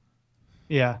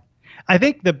 Yeah. I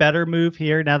think the better move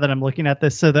here, now that I'm looking at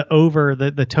this, so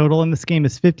the total in this game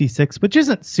is 56, which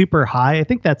isn't super high. I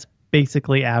think that's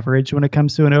basically average when it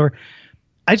comes to an over.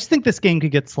 I just think this game could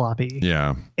get sloppy.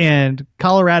 Yeah. And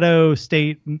Colorado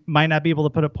State might not be able to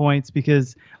put up points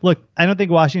because, look, I don't think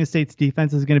Washington State's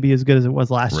defense is going to be as good as it was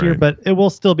last year, but it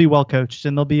will still be well coached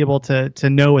and they'll be able to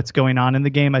know what's going on in the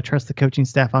game. I trust the coaching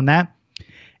staff on that.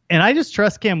 And I just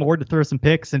trust Cam Ward to throw some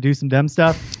picks and do some dumb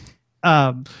stuff.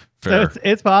 So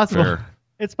it's possible. Fair.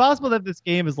 It's possible that this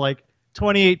game is like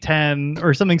 28-10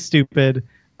 or something stupid.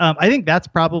 I think that's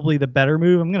probably the better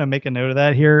move. I'm going to make a note of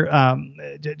that here,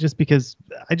 just because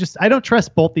I don't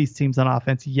trust both these teams on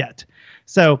offense yet.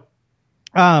 So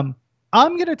I'm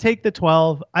going to take the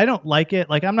 12. I don't like it.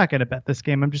 Like, I'm not going to bet this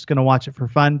game. I'm just going to watch it for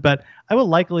fun, but I will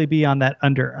likely be on that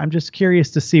under. I'm just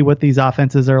curious to see what these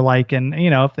offenses are like. And,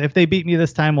 if they beat me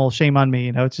this time, well, shame on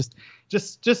me. It's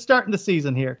just starting the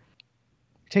season here.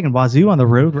 Taking Wazoo on the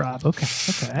road, Rob. Okay.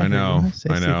 I know.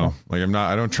 Like,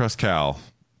 I don't trust Cal,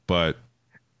 but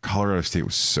Colorado State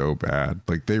was so bad.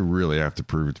 Like, they really have to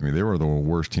prove it to me. They were the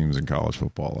worst teams in college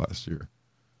football last year.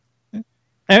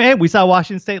 And we saw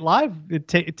Washington State live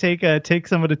take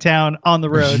someone to town on the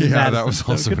road. Yeah, that was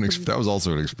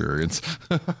also an experience.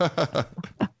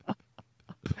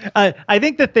 I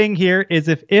think the thing here is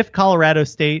if Colorado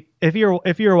State, if you're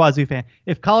a Wazoo fan,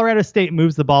 if Colorado State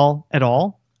moves the ball at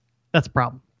all, that's a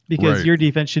problem because your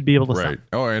defense should be able to stop.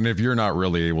 Oh, and if you're not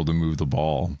really able to move the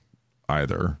ball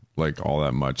either, like all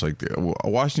that much, like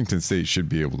Washington State should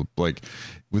be able to, like,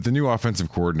 with the new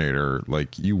offensive coordinator,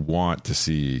 like, you want to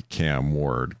see Cam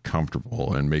Ward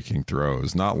comfortable and making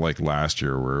throws, not like last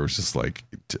year where it was just like,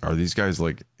 are these guys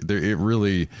like,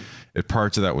 at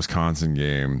parts of that Wisconsin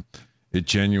game, it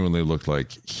genuinely looked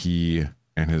like he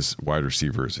and his wide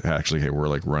receivers actually were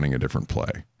like running a different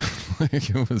play. Like,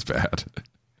 it was bad.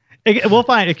 We'll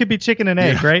find. It could be chicken and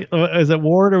egg, right? Is it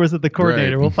Ward or was it the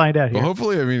coordinator? Right. We'll find out here. Well,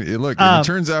 hopefully, I mean, look, if it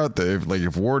turns out that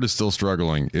if Ward is still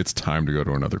struggling, it's time to go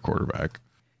to another quarterback.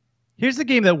 Here's the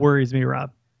game that worries me,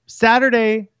 Rob.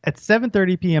 Saturday at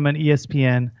 7:30 p.m. on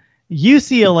ESPN,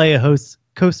 UCLA hosts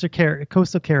Coastal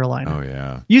Carolina. Oh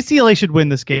yeah, UCLA should win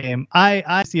this game.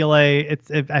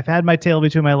 UCLA. I've had my tail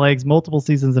between my legs multiple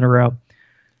seasons in a row.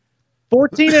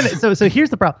 14 and so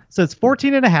here's the problem. So it's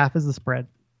 14.5 is the spread.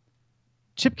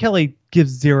 Chip Kelly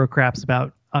gives zero craps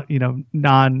about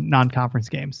non-conference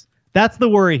games. That's the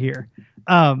worry here.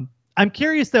 I'm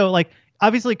curious though, like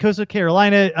obviously Coastal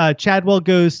Carolina, Chadwell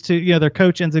goes to, their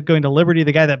coach ends up going to Liberty,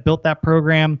 the guy that built that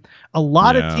program. A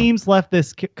lot of teams left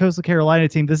this Coastal Carolina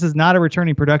team. This is not a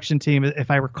returning production team, if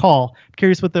I recall. I'm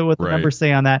curious what the numbers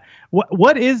say on that.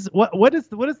 What does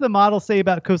the model say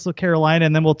about Coastal Carolina?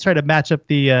 And then we'll try to match up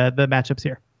the matchups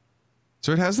here.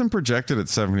 So it has them projected at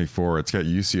 74. It's got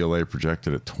UCLA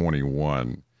projected at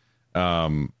 21.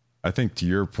 I think to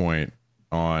your point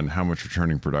on how much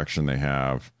returning production they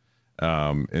have,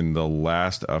 in the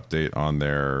last update on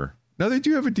now they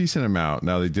do have a decent amount.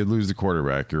 Now they did lose the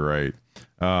quarterback, you're right.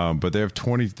 But they have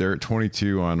 20, they're at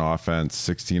 22 on offense,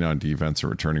 16 on defense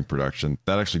and returning production.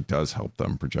 That actually does help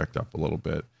them project up a little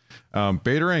bit.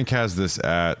 Beta Rank has this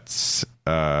at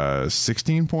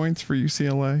 16 points for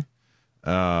UCLA, which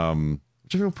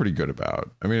I feel pretty good about.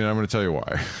 I mean, I'm going to tell you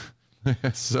why.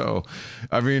 So,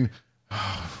 I mean,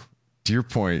 to your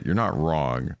point, you're not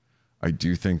wrong. I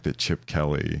do think that Chip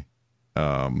Kelly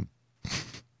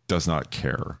does not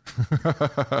care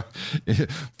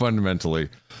fundamentally.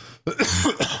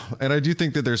 And I do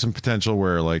think that there's some potential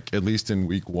where, like, at least in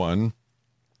week 1,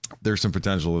 there's some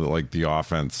potential that like the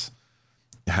offense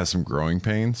has some growing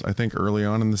pains, I think, early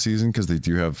on in the season, because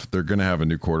they're going to have a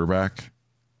new quarterback,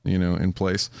 in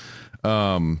place.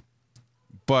 But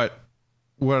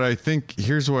what I think,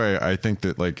 here's why I think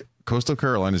that like Coastal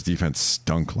Carolina's defense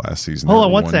stunk last season. Hold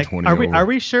on one sec. Are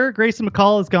we sure Grayson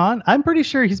McCall is gone? I'm pretty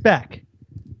sure he's back.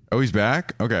 Oh, he's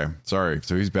back? Okay. Sorry.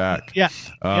 So he's back. Yeah.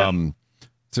 But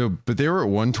they were at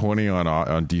 120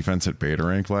 on defense at Beta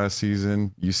Rank last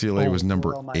season. UCLA was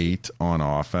number 8 on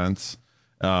offense.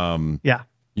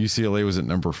 UCLA was at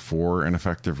number 4 in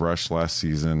effective rush last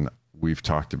season. We've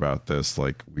talked about this.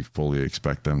 Like, we fully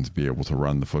expect them to be able to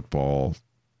run the football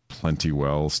plenty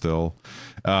well still.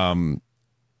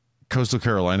 Coastal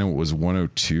Carolina was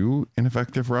 102 in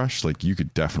effective rush. Like, you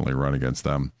could definitely run against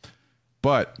them.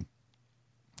 But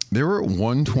they were at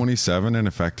 127 in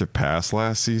effective pass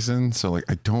last season. So, like,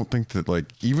 I don't think that, like,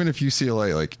 even if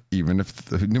UCLA, like,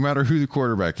 no matter who the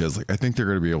quarterback is, like, I think they're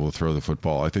going to be able to throw the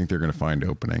football. I think they're going to find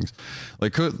openings.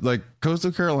 Like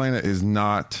Coastal Carolina is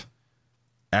not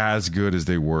as good as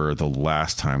they were the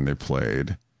last time they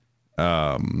played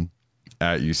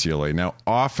at UCLA. Now,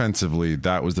 offensively,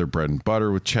 that was their bread and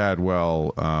butter with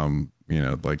Chadwell.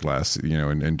 Like last,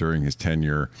 and during his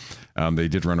tenure, they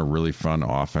did run a really fun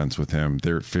offense with him.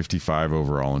 They're at 55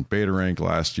 overall in Beta Rank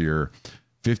last year,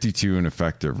 52 in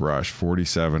effective rush,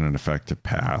 47 in effective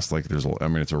pass. Like,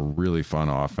 it's a really fun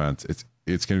offense.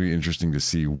 It's going to be interesting to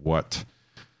see what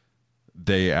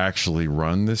they actually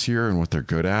run this year and what they're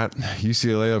good at.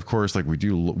 UCLA, of course, like we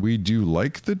do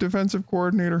like the defensive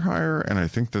coordinator hire, and I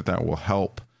think that will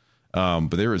help.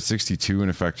 But they were at 62 in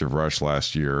effective rush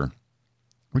last year,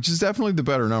 which is definitely the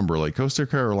better number. Like, Coastal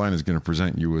Carolina is going to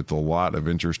present you with a lot of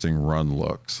interesting run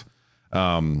looks.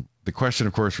 The question,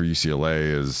 of course, for UCLA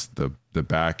is the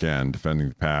back end defending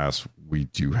the pass. We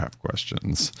do have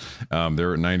questions.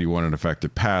 They're at 91 in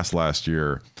effective pass last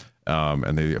year.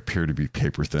 And they appear to be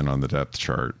paper thin on the depth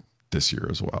chart this year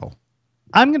as well.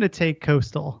 I'm going to take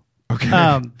Coastal. Okay.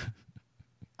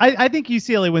 I think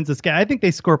UCLA wins this game. I think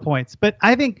they score points, but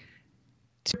I think,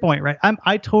 to your point, right?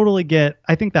 I totally get.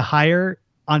 I think the hire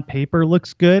on paper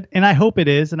looks good, and I hope it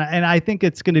is, and I think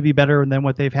it's going to be better than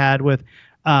what they've had with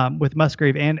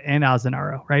Musgrave and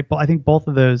Alzenaro, right? But I think both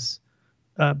of those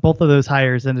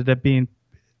hires ended up being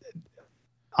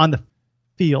on the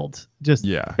field just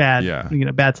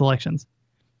bad selections.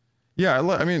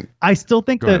 I still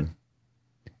think that.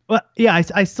 Well, yeah,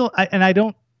 I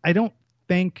don't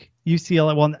think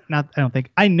UCLA. Well, not I don't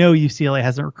think. I know UCLA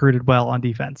hasn't recruited well on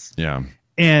defense. Yeah.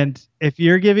 And if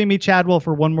you're giving me Chadwell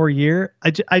for one more year,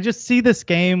 I just see this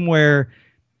game where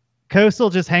Coastal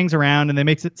just hangs around and they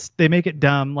make it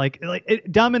dumb,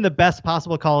 dumb in the best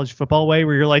possible college football way,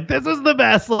 where you're like, this is the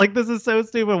best, like, this is so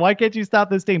stupid. Why can't you stop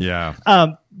this team? Yeah.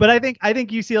 But I think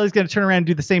UCLA is going to turn around and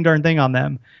do the same darn thing on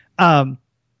them.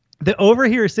 The over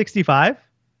here is 65.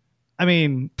 I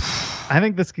mean, I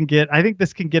think this can get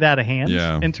out of hand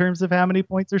in terms of how many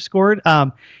points are scored.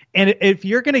 And if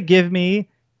you're going to give me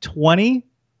 20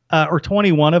 or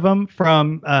 21 of them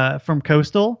from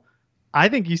Coastal, I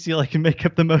think UCLA can make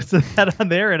up the most of that on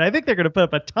there, and I think they're going to put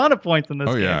up a ton of points in this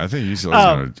game. Yeah, I think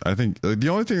UCLA. I think the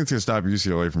only thing that's going to stop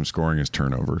UCLA from scoring is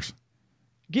turnovers.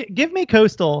 Give me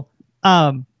Coastal,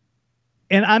 and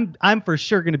And I'm for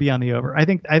sure going to be on the over. I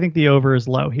think the over is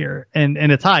low here, and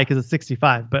it's high because it's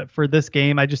 65. But for this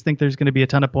game, I just think there's going to be a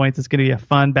ton of points. It's going to be a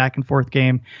fun back and forth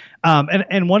game.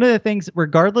 And one of the things,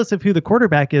 regardless of who the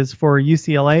quarterback is for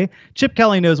UCLA, Chip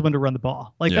Kelly knows when to run the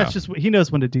ball. That's just he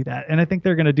knows when to do that, and I think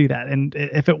they're going to do that. And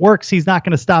if it works, he's not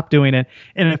going to stop doing it.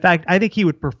 And in fact, I think he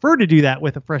would prefer to do that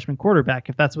with a freshman quarterback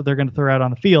if that's what they're going to throw out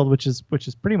on the field, which is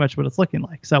pretty much what it's looking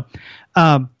like. So,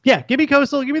 give me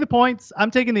Coastal, give me the points.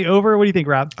 I'm taking the over. What do you think,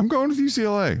 Rob? I'm going with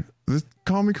UCLA.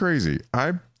 Call me crazy.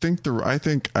 I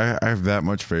think I have that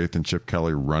much faith in Chip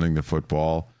Kelly running the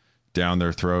football down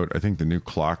their throat. I think the new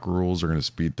clock rules are going to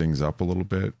speed things up a little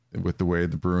bit with the way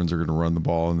the Bruins are going to run the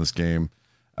ball in this game.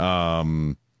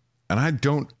 And I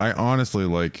honestly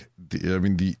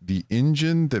the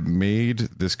engine that made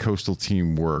this Coastal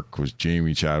team work was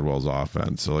Jamie Chadwell's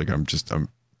offense. So I'm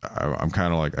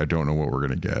kind of like, I don't know what we're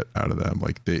going to get out of them.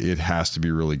 It has to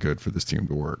be really good for this team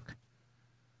to work.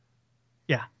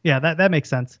 Yeah, that makes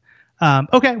sense.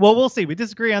 Okay, well, we'll see. We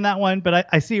disagree on that one, but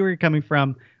I see where you're coming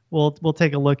from. We'll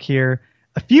take a look here.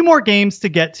 A few more games to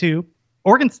get to.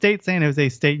 Oregon State, San Jose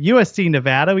State, USC,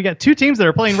 Nevada. We got two teams that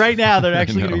are playing right now that are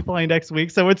actually going to be playing next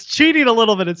week. So it's cheating a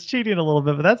little bit.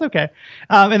 But that's okay.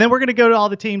 And then we're going to go to all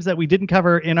the teams that we didn't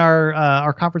cover in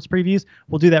our conference previews.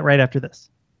 We'll do that right after this.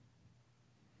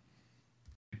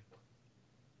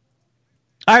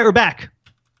 All right, we're back.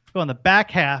 Let's go on the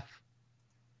back half,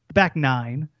 the back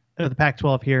nine of the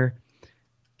Pac-12 here.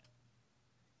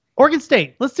 Oregon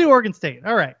State. Let's do Oregon State.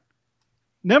 All right.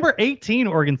 Number 18,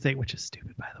 Oregon State, which is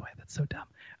stupid, by the way. That's so dumb.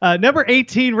 Number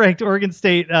 18 ranked Oregon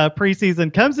State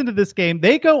preseason comes into this game.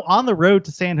 They go on the road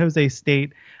to San Jose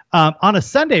State on a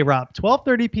Sunday, Rob,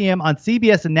 12:30 p.m. on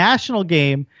CBS, a national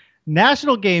game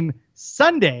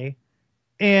Sunday.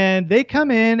 And they come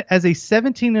in as a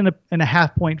 17 and a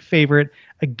half point favorite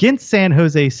against San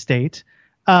Jose State.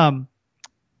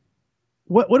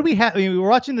 What do we have? I mean, we're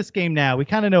watching this game now. We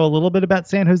kind of know a little bit about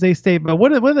San Jose State, but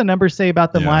what do the numbers say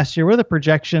about them last year? What are the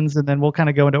projections? And then we'll kind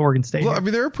of go into Oregon State. Well, I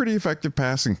mean, they're a pretty effective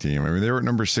passing team. I mean, they were at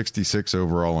number 66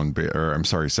 overall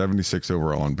 76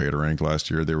 overall on beta rank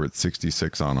last year. They were at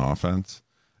 66 on offense.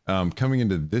 Coming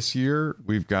into this year,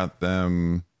 we've got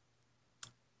them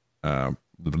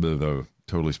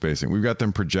totally spacing. We've got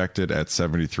them projected at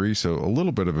 73, so a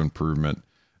little bit of improvement.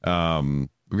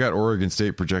 We've got Oregon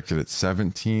State projected at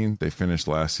 17. They finished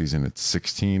last season at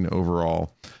 16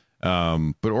 overall.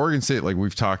 But Oregon State, like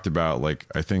we've talked about,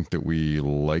 I think that we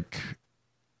like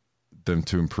them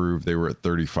to improve. They were at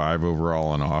 35 overall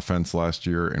on offense last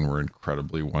year and were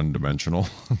incredibly one-dimensional.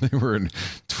 They were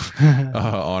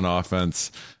on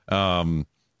offense. San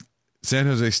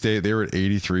Jose State, they were at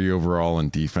 83 overall in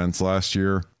defense last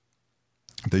year.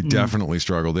 They definitely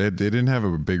struggled. They didn't have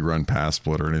a big run pass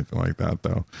split or anything like that,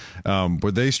 though.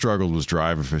 What they struggled was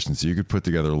drive efficiency. You could put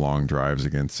together long drives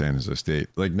against San Jose State.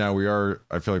 I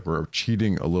feel like we're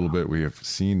cheating a little bit. We have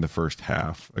seen the first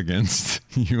half against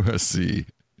USC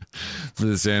for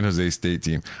the San Jose State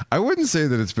team. I wouldn't say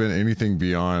that it's been anything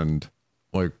beyond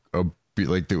that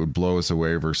would blow us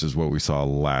away versus what we saw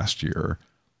last year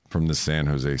from the San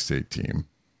Jose State team.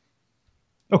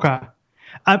 Okay.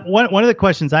 One of the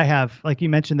questions I have, like you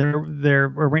mentioned, they're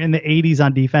in the 80s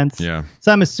on defense. Yeah.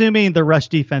 So I'm assuming the rush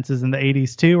defense is in the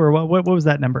 80s too, or what was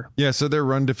that number? Yeah. So their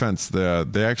run defense, their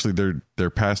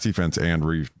pass defense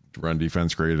and run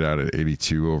defense graded out at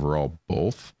 82 overall,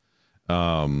 both. So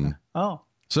I mean,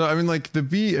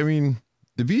 the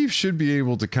Beavs should be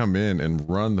able to come in and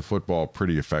run the football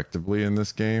pretty effectively in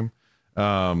this game.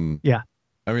 Yeah.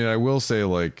 I mean, I will say,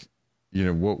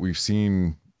 what we've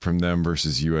seen from them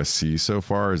versus USC so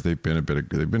far is they've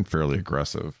been fairly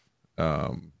aggressive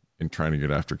in trying to get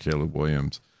after Caleb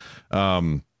Williams.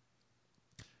 But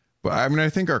I mean, I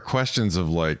think our questions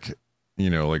of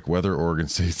whether Oregon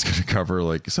State's going to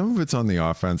cover, some of it's on the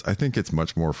offense. I think it's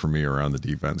much more for me around the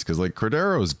defense because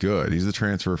Cordero is good. He's a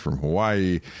transfer from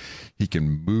Hawaii. He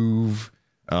can move.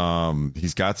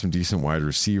 He's got some decent wide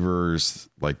receivers.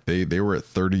 They were at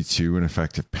 32 in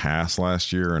effective pass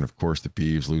last year. And of course the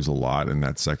Beavs lose a lot in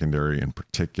that secondary in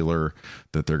particular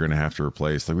that they're going to have to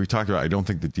replace. Like we talked about, I don't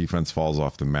think the defense falls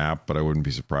off the map, but I wouldn't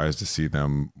be surprised to see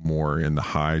them more in the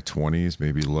high 20s,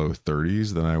 maybe low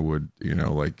 30s than I would,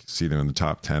 see them in the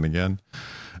top 10 again.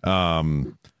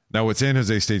 Now, what San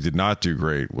Jose State did not do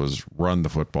great was run the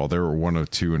football. They were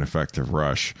 102 in effective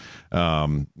rush.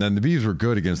 And the Beavs were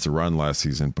good against the run last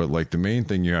season, but the main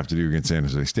thing you have to do against San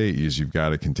Jose State is you've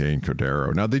got to contain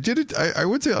Cordero. Now, they did it. I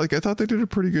would say, I thought they did a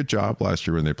pretty good job last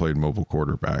year when they played mobile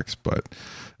quarterbacks, but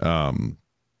I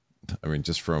mean,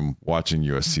 just from watching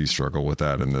USC struggle with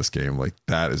that in this game,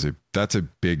 that's a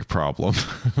big problem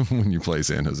when you play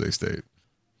San Jose State.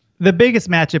 the biggest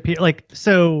matchup here, like,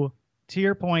 so to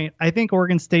your point, I think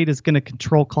Oregon State is going to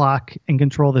control clock and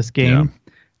control this game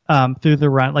through the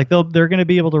run. Like they're going to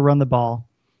be able to run the ball.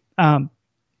 And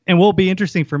what'll be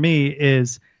interesting for me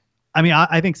is, I mean,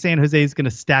 I think San Jose is going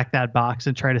to stack that box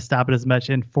and try to stop it as much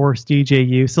and force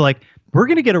DJU. So like, we're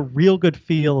going to get a real good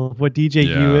feel of what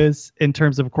DJU is in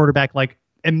terms of a quarterback, like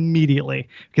immediately,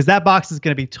 because that box is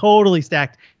going to be totally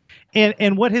stacked.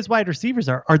 And what his wide receivers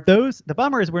are those, the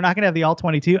bummer is we're not going to have the all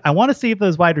 22. I want to see if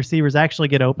those wide receivers actually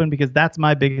get open, because that's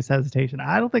my biggest hesitation.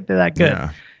 I don't think they're that good.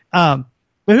 Yeah.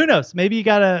 But who knows? Maybe you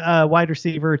got a wide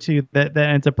receiver or two that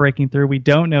ends up breaking through. We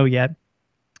don't know yet.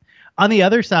 On the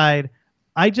other side,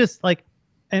 I just like,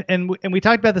 and we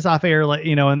talked about this off air, like,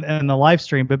 you know, in the live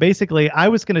stream, but basically I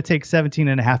was going to take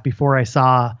 17.5 before I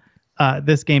saw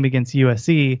this game against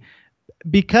USC,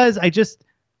 because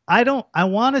I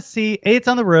want to see, it's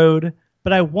on the road,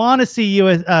 but I want to see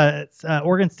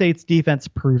Oregon State's defense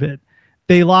prove it.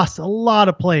 They lost a lot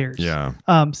of players,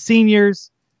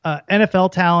 seniors,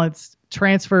 NFL talents,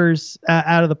 transfers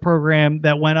out of the program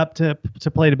that went up to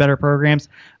play to better programs.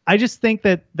 I just think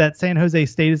that San Jose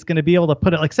State is going to be able to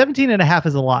put it, like 17.5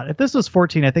 is a lot. If this was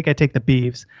 14, I think I'd take the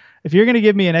Beavs. If you're going to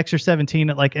give me an extra 17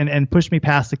 and push me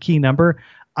past a key number,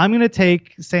 I'm going to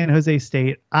take San Jose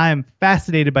State. I'm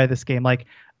fascinated by this game. Like,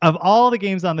 of all the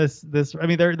games on this, I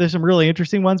mean, there's some really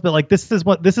interesting ones, but like this is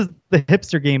the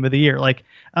hipster game of the year, like,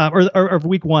 or of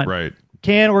week one. Right.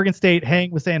 Can Oregon State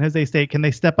hang with San Jose State? Can they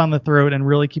step on the throat and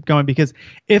really keep going? Because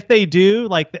if they do,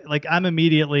 like I'm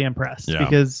immediately impressed,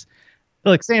 because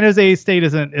like San Jose State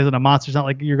isn't a monster. It's not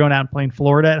like you're going out and playing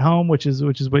Florida at home, which is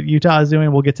what Utah is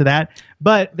doing. We'll get to that,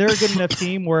 but they're a good enough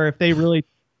team where if they really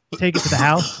take it to the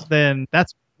house, then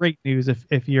that's great news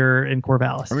if you're in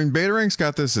Corvallis. I mean, Beta Rank's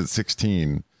got this at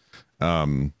 16.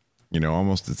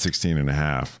 Almost at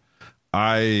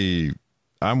 16.5.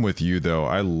 I'm with you though.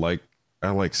 I like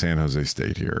San Jose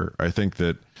State here. I think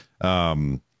that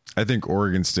I think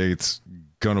Oregon State's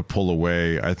gonna pull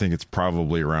away. I think it's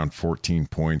probably around 14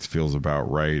 points, feels about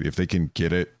right. If they can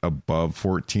get it above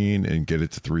 14 and get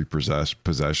it to 3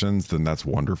 possessions, then that's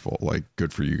wonderful. Like,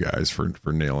 good for you guys for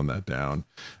nailing that down.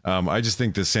 I just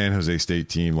think the San Jose State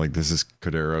team, like, this is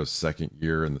Cordero's second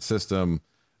year in the system.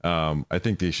 I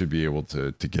think they should be able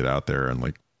to get out there and,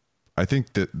 like, I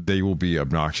think that they will be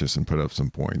obnoxious and put up some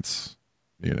points,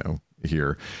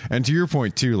 here. And to your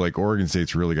point too, like, Oregon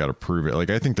State's really got to prove it.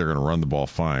 Like, I think they're going to run the ball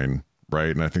fine, right?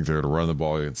 And I think they're going to run the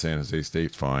ball against San Jose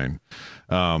State fine.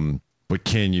 But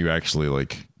can you actually,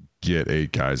 like, get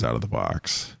 8 guys out of the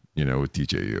box, with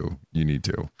DJU? You need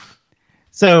to.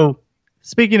 So,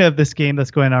 speaking of this game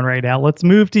that's going on right now, let's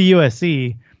move to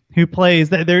USC, who plays.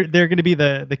 They're going to be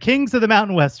the kings of the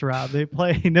Mountain West, Rob. They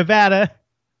play Nevada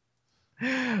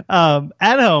at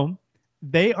home.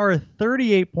 They are a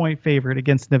 38-point favorite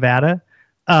against Nevada.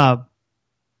 And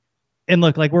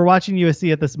look, like, we're watching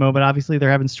USC at this moment. Obviously,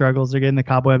 they're having struggles. They're getting the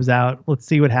cobwebs out. Let's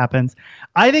see what happens.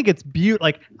 I think it's beautiful.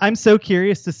 Like, I'm so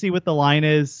curious to see what the line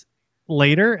is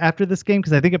later after this game,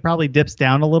 because I think it probably dips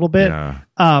down a little bit. Yeah.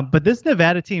 But this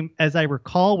Nevada team, as I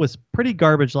recall, was pretty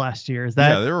garbage last year. Is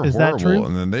that, they were is horrible. That true?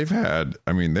 And then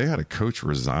they had a coach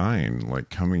resign, like,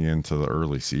 coming into the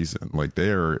early season. Like,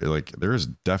 there's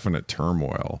definite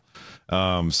turmoil.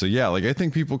 So yeah, like, I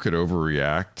think people could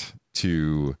overreact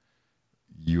to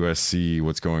USC,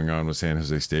 what's going on with San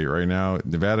Jose State right now.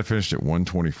 Nevada finished at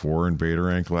 124 in Beta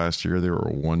Rank last year. They were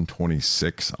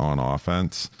 126 on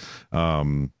offense.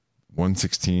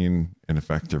 116 in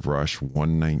effective rush,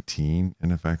 119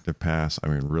 in effective pass. I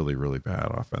mean, really, really bad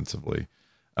offensively.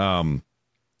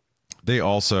 They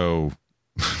also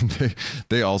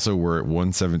they also were at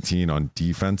 117 on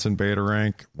defense in Beta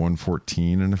Rank,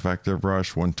 114 in effective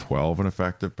rush, 112 in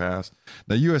effective pass.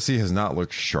 Now, USC has not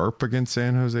looked sharp against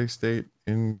San Jose State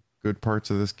in good parts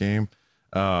of this game.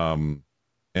 But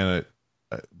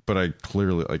I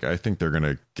clearly, like, I think they're going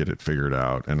to get it figured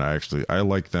out. And I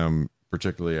like them,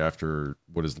 particularly after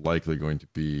what is likely going to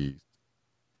be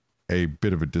a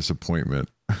bit of a disappointment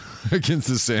against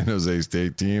the San Jose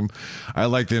State team. I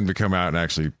like them to come out and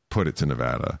actually put it to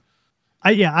Nevada.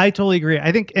 I totally agree.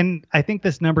 I think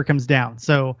this number comes down.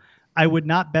 So I would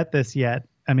not bet this yet.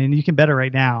 I mean, you can bet it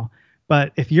right now,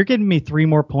 but if you're giving me 3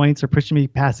 more points or pushing me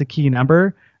past a key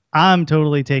number, I'm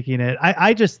totally taking it.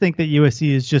 I just think that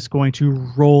USC is just going to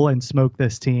roll and smoke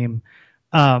this team.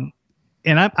 And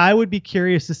I would be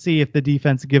curious to see if the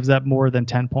defense gives up more than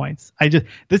 10 points.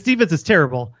 This defense is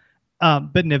terrible,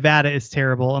 but Nevada is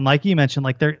terrible. And like you mentioned,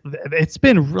 like, it's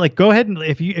been like, go ahead and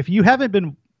if you haven't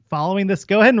been following this,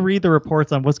 go ahead and read the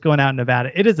reports on what's going on in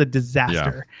Nevada. It is a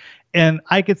disaster. Yeah. And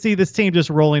I could see this team just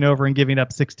rolling over and giving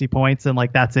up 60 points, and,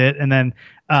 like, that's it. And then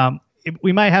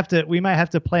we might have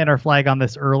to plant our flag on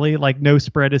this early. Like, no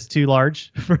spread is too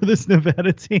large for this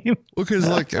Nevada team. Well, because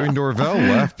Norvell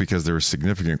left because there were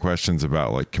significant questions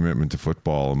about like commitment to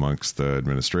football amongst the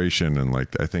administration, and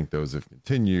like I think those have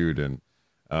continued, and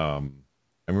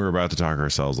we were about to talk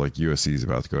ourselves like USC is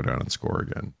about to go down and score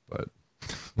again, but.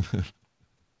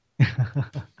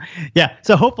 Yeah,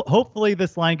 so hopefully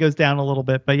this line goes down a little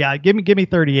bit, but yeah, give me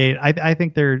 38. I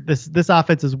think this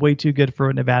offense is way too good for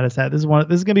what Nevada's had. This is going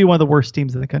to be one of the worst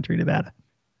teams in the country, Nevada.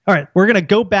 All right, we're going to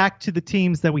go back to the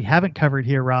teams that we haven't covered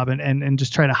here, Robin, and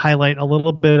just try to highlight a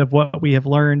little bit of what we have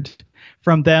learned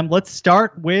from them. Let's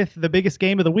start with the biggest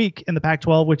game of the week in the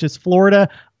Pac-12, which is Florida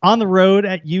on the road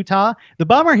at Utah. The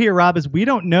bummer here, Rob, is we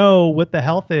don't know what the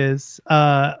health is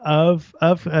of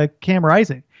Cam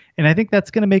Rising. And I think that's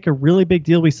going to make a really big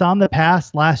deal. We saw in the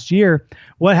past last year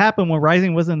what happened when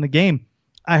Rising wasn't in the game.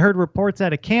 I heard reports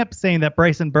at a camp saying that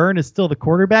Bryson Byrne is still the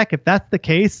quarterback. If that's the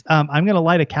case, I'm going to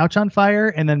light a couch on fire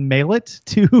and then mail it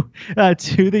to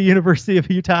the University of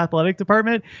Utah Athletic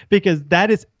Department, because that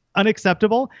is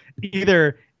unacceptable.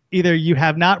 Either you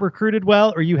have not recruited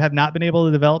well, or you have not been able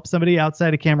to develop somebody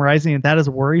outside of Cam Rising, and that is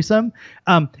worrisome.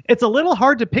 It's a little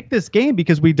hard to pick this game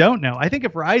because we don't know. I think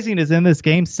if Rising is in this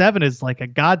game, 7 is like a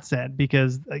godsend,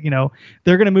 because they're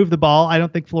going to move the ball. I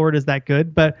don't think Florida is that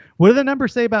good. But what do the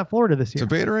numbers say about Florida this year? So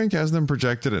Beta Rank has them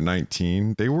projected at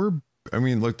 19. They were,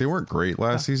 they weren't great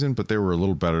last season, but they were a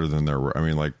little better than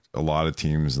like a lot of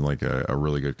teams in like a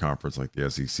really good conference like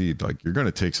the SEC. Like, you're going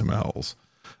to take some L's.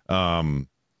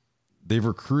 They've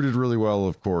recruited really well,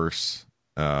 of course,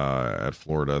 at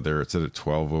Florida. It's at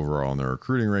 12 overall in their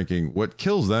recruiting ranking. What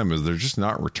kills them is they're just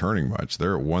not returning much.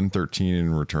 They're at 113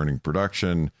 in returning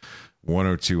production,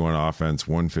 102 on offense,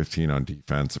 115 on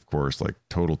defense. Of course, like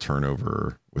total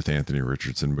turnover with Anthony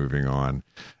Richardson moving on.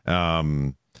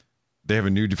 They have a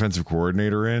new defensive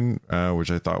coordinator in,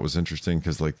 which I thought was interesting,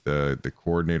 because like the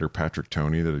coordinator, Patrick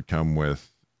Toney, that had come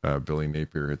with Billy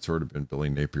Napier, had sort of been Billy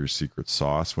Napier's secret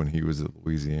sauce when he was at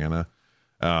Louisiana.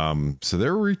 So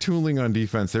they're retooling on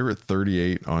defense. They were at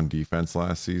 38 on defense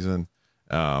last season.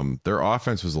 Their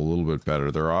offense was a little bit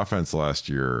better. Their offense last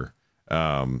year,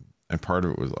 and part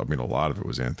of it was, a lot of it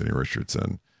was Anthony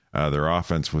Richardson. Their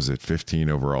offense was at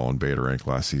 15 overall in Beta Rank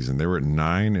last season. They were at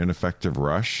 9 in effective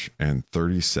rush and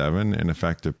 37 in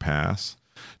effective pass.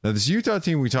 Now, this Utah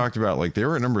team we talked about, like, they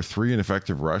were at number 3 in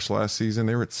effective rush last season.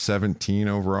 They were at 17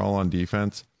 overall on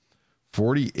defense,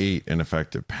 48 in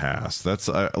effective pass. That's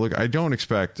look, I don't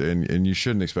expect, and you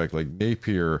shouldn't expect, like,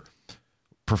 Napier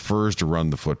prefers to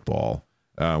run the football.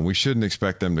 We shouldn't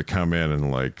expect them to come in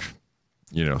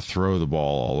and throw the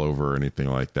ball all over or anything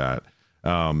like that.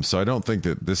 So I don't think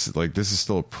that this is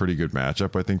still a pretty good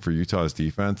matchup, I think, for Utah's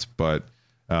defense, but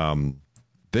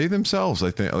they themselves,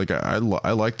 I think, I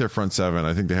like their front 7.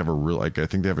 I think they have I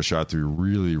think they have a shot to be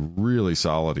really, really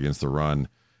solid against the run.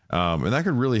 And that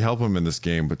could really help them in this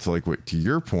game. But to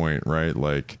your point, right?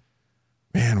 Like,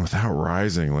 man, without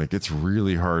Rising, like, it's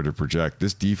really hard to project.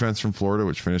 This defense from Florida,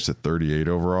 which finished at 38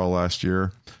 overall last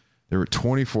year, they were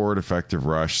 24 at effective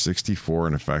rush, 64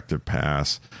 in effective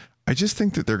pass. I just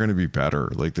think that they're going to be better.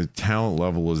 Like, the talent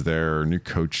level is there. New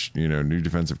coach, new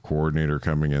defensive coordinator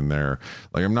coming in there.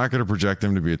 Like, I'm not going to project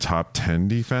them to be a top 10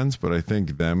 defense, but I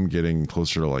think them getting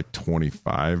closer to like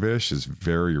 25-ish is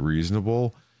very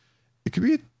reasonable. It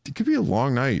could be a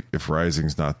long night if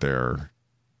Rising's not there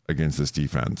against this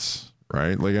defense,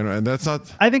 right? Like, and that's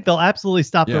not. I think they'll absolutely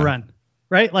stop the run,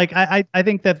 right? Like, I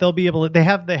think that they'll be able to. They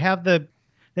have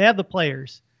the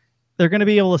players. They're going to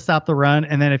be able to stop the run,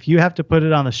 and then if you have to put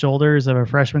it on the shoulders of a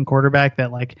freshman quarterback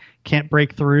that like can't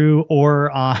break through,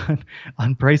 or on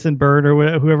Bryson Byrne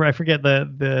or whoever, I forget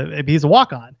he's a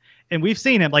walk-on. And we've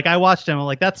seen him. Like, I watched him. I'm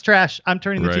like, that's trash. I'm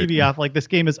turning the TV off. Like, this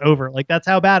game is over. Like, that's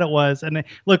how bad it was. And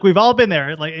look, we've all been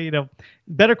there. Like,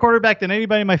 better quarterback than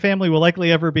anybody in my family will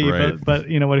likely ever be. Right. But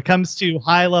when it comes to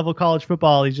high level college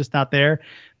football, he's just not there.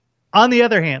 On the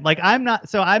other hand, like, I'm not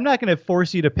going to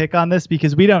force you to pick on this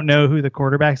because we don't know who the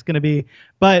quarterback's going to be.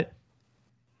 But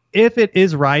if it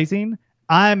is Rising,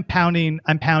 I'm pounding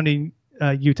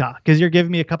Utah, because you're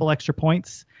giving me a couple extra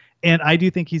points. And I do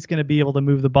think he's going to be able to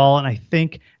move the ball. And I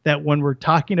think that when we're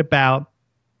talking about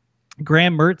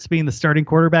Graham Mertz being the starting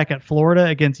quarterback at Florida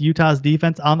against Utah's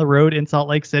defense on the road in Salt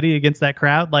Lake City against that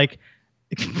crowd, like,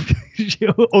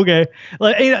 okay,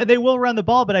 like, they will run the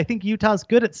ball, but I think Utah's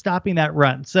good at stopping that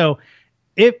run. So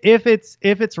if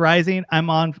it's Rising,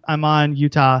 I'm on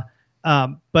Utah.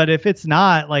 But if it's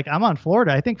not, like, I'm on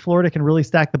Florida. I think Florida can really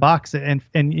stack the box, and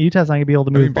Utah's not going to be able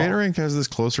to move the ball. Beta Rank has this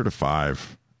closer to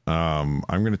 5. I'm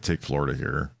going to take Florida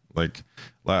here. Like,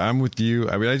 I'm with you.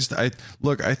 I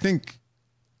think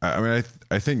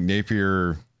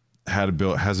Napier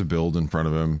has a build in front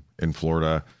of him in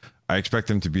Florida. I expect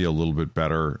him to be a little bit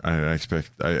better. I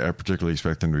particularly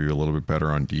expect him to be a little bit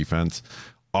better on defense.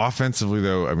 Offensively,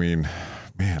 though, I mean,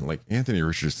 man, like Anthony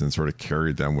Richardson sort of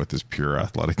carried them with his pure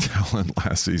athletic talent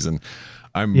last season.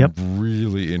 I'm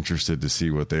really interested to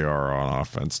see what they are on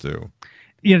offense too.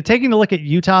 Taking a look at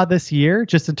Utah this year,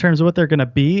 just in terms of what they're going to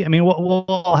be. I mean,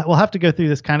 we'll have to go through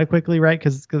this kind of quickly, right?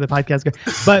 Because the podcast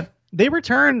goes, but they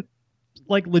return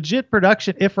like legit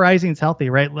production if Rising's healthy,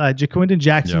 right? Jaquindon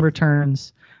Jackson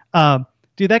returns.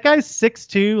 Dude, that guy's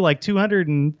 6'2", like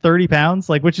 230 pounds,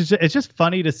 like, which is, it's just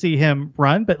funny to see him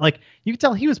run, but like you can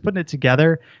tell he was putting it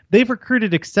together. They've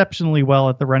recruited exceptionally well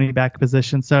at the running back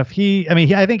position. So I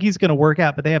think he's going to work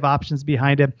out, but they have options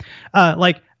behind him.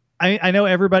 I know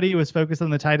everybody was focused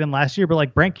on the tight end last year, but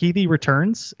like Brent Keithy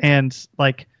returns and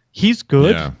like, he's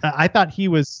good. Yeah. I thought he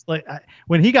was like,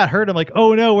 when he got hurt, I'm like,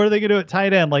 oh no, what are they going to do at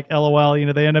tight end? Like, LOL,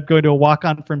 they end up going to a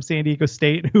walk-on from San Diego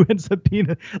State who ends up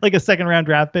being like a second-round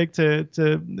draft pick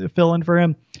to fill in for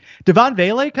him. Devon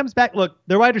Vele comes back. Look,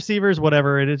 they're wide receivers,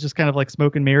 whatever. It is just kind of like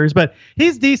smoke and mirrors, but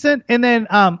he's decent. And then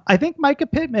I think Micah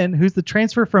Pittman, who's the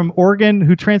transfer from Oregon,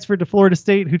 who transferred to Florida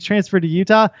State, who transferred to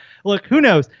Utah. Look, who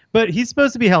knows? But he's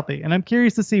supposed to be healthy, and I'm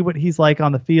curious to see what he's like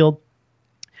on the field.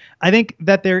 I think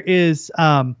that there is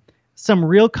some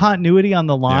real continuity on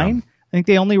the line. Yeah. I think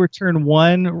they only return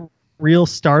one real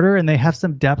starter, and they have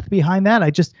some depth behind that.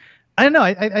 I don't know.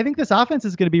 I think this offense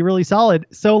is going to be really solid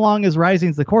so long as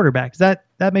Rising's the quarterback. Does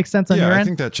that make sense on your end? Yeah, I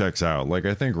think that checks out. Like,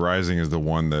 I think Rising is the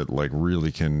one that like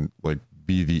really can like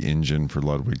be the engine for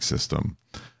Ludwig's system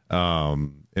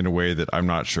in a way that I'm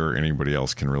not sure anybody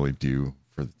else can really do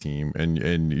for the team.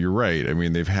 And you're right. I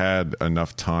mean, they've had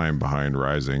enough time behind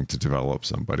Rising to develop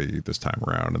somebody this time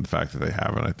around, and the fact that they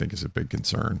haven't, I think, is a big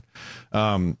concern.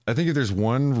 I think if there's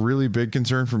one really big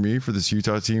concern for me for this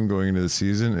Utah team going into the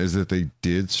season is that they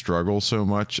did struggle so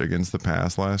much against the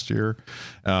pass last year.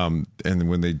 And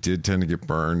when they did tend to get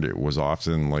burned, it was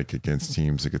often like against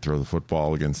teams that could throw the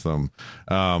football against them.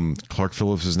 Clark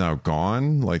Phillips is now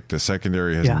gone. Like, the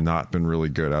secondary has not been really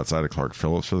good outside of Clark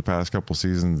Phillips for the past couple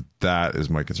seasons. That is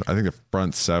my concern. I think the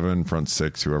front seven, front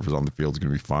six, whoever's on the field is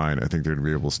going to be fine. I think they're going to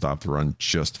be able to stop the run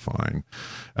just fine.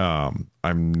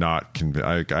 I'm not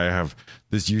convinced. I have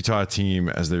this Utah team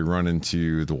as they run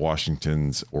into the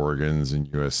Washingtons, Oregons, and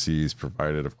USCs,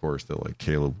 provided, of course, that like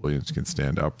Caleb Williams can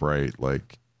stand upright.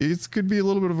 Like, it could be a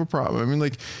little bit of a problem. I mean,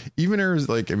 like, even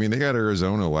they got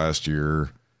Arizona last year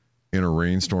in a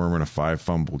rainstorm and a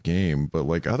 5-fumble game, but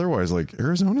like otherwise, like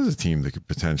Arizona's a team that could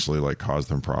potentially like cause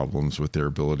them problems with their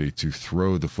ability to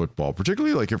throw the football,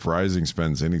 particularly like if Rising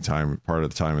spends any part of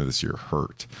the time of this year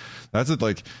hurt. That's it.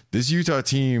 Like, this Utah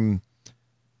team,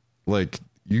 like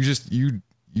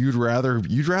you'd rather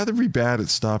be bad at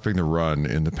stopping the run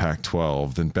in the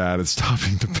Pac-12 than bad at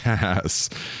stopping the pass,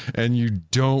 and you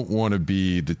don't want to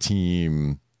be the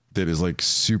team that is like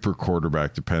super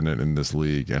quarterback dependent in this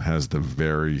league and has the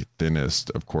very thinnest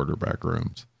of quarterback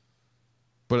rooms.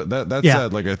 But that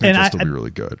said, like, I think they'll still be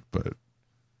really good. But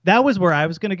that was where I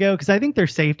was going to go, because I think their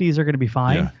safeties are going to be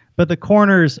fine, but the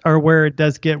corners are where it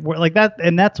does get like that,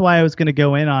 and that's why I was going to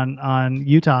go in on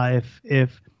Utah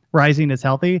if Rising is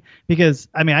healthy, because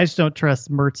I mean, I just don't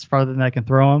trust Mertz farther than I can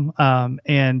throw him.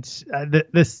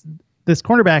 This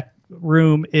cornerback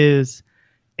room is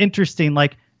interesting.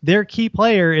 Like, their key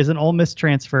player is an Ole Miss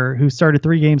transfer who started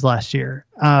 3 games last year.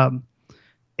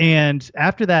 And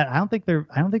after that, I don't think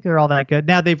they're all that good.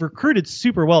 Now, they've recruited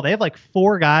super well. They have like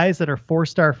 4 guys that are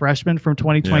 4-star freshmen from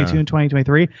 2022 and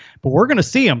 2023, but we're going to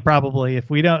see them probably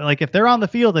if we don't, like, if they're on the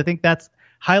field. I think that's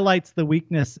highlights the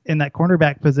weakness in that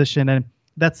cornerback position. And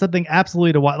that's something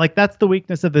absolutely to watch. Like, that's the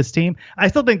weakness of this team. I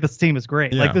still think this team is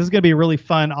great. Like, this is going to be a really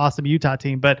fun, awesome Utah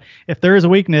team. But if there is a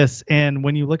weakness, and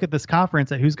when you look at this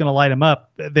conference at who's going to light them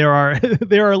up, there are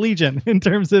a legion in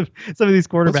terms of some of these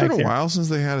quarterbacks. It's been a while since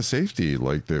they had a safety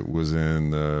like that was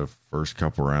in the first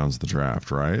couple rounds of the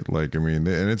draft, right? Like, I mean,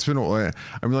 and it's been, I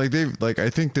mean, like, they've, like, I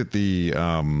think that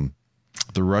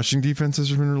the rushing defenses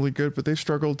have been really good, but they've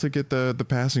struggled to get the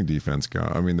passing defense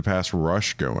going. I mean, the pass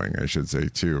rush going, I should say,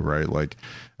 too, right? Like,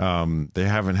 they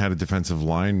haven't had a defensive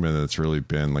lineman that's really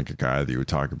been like a guy that you would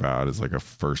talk about as like a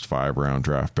first 5-round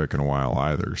draft pick in a while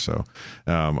either. So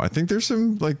I think there's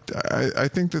some, like, I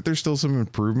think that there's still some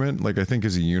improvement. Like, I think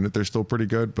as a unit, they're still pretty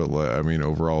good, but I mean,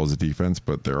 overall as a defense,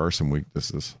 but there are some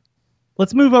weaknesses.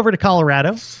 Let's move over to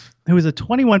Colorado, who is a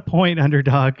 21-point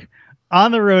underdog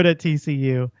on the road at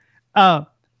TCU.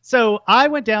 So I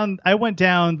went down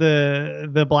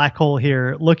the black hole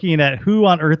here, looking at who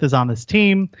on earth is on this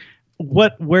team,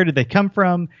 where did they come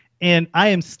from, and I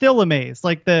am still amazed.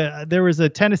 Like, there was a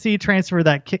Tennessee transfer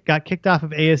that got kicked off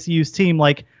of ASU's team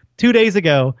like 2 days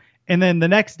ago. And then the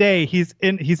next day he's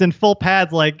in full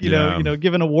pads, like, you know,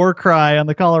 giving a war cry on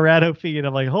the Colorado feed.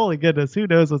 I'm like, holy goodness, who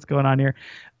knows what's going on here?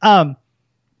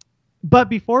 But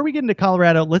before we get into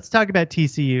Colorado, let's talk about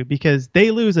TCU, because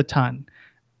they lose a ton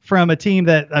from a team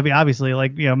that, I mean, obviously,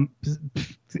 like, you know,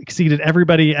 exceeded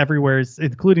everybody everywhere,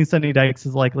 including Sonny Dykes'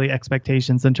 likely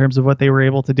expectations in terms of what they were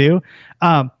able to do.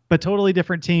 But totally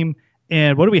different team.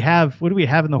 And what do we have? What do we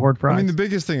have in the Horned Frogs? I mean, the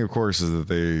biggest thing, of course, is that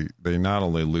they not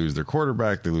only lose their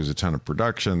quarterback, they lose a ton of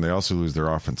production. They also lose their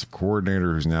offensive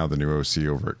coordinator, who's now the new OC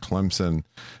over at Clemson.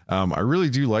 I really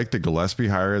do like the Gillespie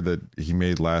hire that he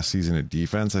made last season at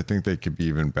defense. I think they could be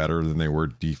even better than they were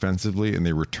defensively, and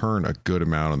they return a good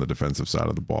amount on the defensive side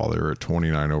of the ball. They were at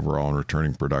 29 overall in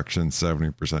returning production,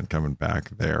 70% coming back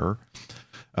there.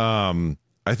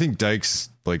 I think Dykes,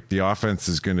 like, the offense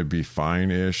is going to be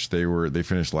fine-ish. They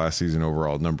finished last season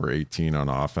overall number 18 on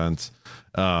offense.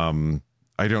 I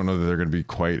don't know that they're going to be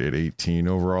quite at 18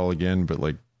 overall again, but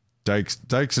like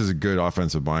Dykes is a good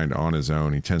offensive mind on his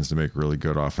own. He tends to make really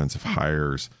good offensive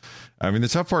hires. I mean, the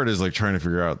tough part is like trying to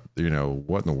figure out, you know,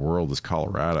 what in the world is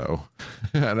Colorado?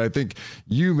 And I think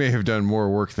you may have done more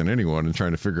work than anyone in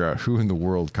trying to figure out who in the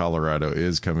world Colorado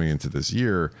is coming into this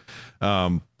year.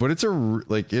 But it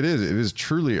is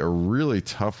truly a really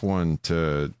tough one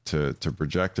to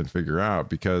project and figure out,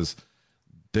 because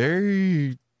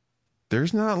there's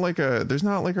not like a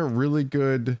really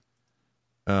good,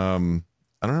 I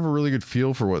don't have a really good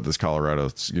feel for what this Colorado,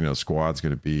 squad's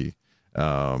going to be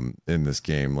in this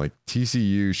game. Like,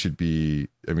 TCU should be,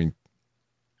 TCU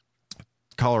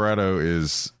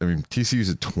is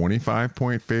a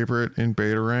 25-point favorite in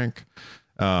beta rank.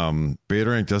 Beta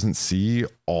rank doesn't see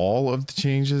all of the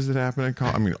changes that happen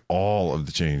in all of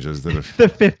the changes that have the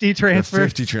 50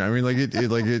 transfers.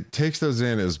 It takes those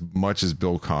in as much as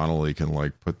Bill Connolly can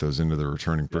like put those into the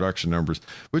returning production numbers.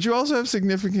 But you also have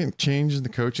significant change in the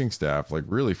coaching staff, like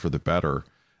really for the better.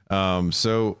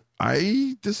 So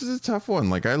this is a tough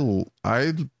one. Like I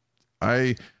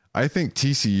think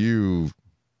TCU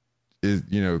is,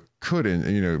 could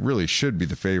and really should be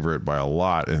the favorite by a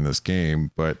lot in this game,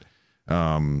 but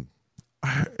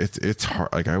it's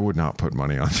hard. Like, I would not put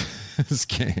money on this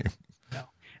game. No.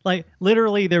 Like,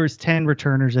 literally there was 10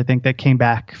 returners, I think, that came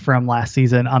back from last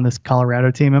season on this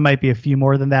Colorado team. It might be a few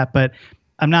more than that, but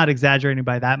I'm not exaggerating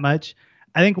by that much.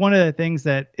 I think one of the things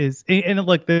that is, and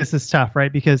look, this is tough,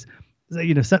 right? Because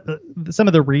some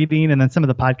of the reading and then some of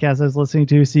the podcasts I was listening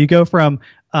to. So you go from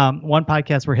one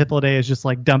podcast where Hippolyte is just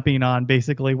like dumping on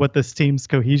basically what this team's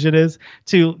cohesion is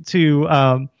to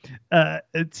one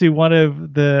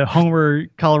of the Homer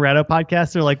Colorado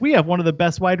podcasts. They're like, we have one of the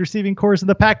best wide receiving cores in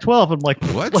the Pac-12. I'm like,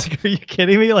 what? Like, are you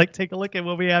kidding me? Like, take a look at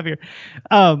what we have here.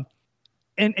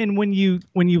 And when you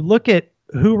look at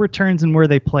who returns and where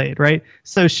they played, right?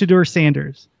 So Shedeur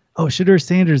Sanders. Oh, Shedeur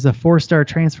Sanders, a 4-star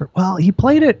transfer. Well, he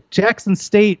played at Jackson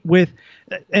State with,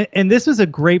 and this was a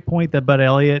great point that Bud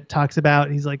Elliott talks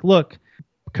about. He's like, look,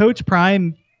 Coach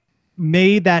Prime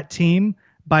made that team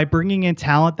by bringing in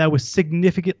talent that was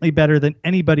significantly better than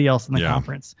anybody else in the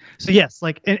conference. So yes,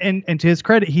 like, and to his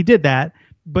credit, he did that.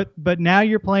 But now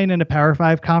you're playing in a Power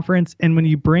 5 conference, and when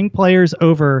you bring players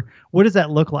over, what does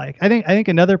that look like? I think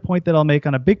another point that I'll make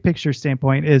on a big picture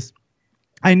standpoint is,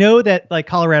 I know that like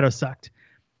Colorado sucked,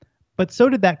 but so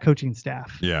did that coaching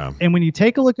staff. Yeah. And when you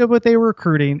take a look at what they were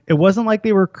recruiting, it wasn't like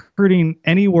they were recruiting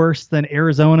any worse than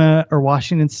Arizona or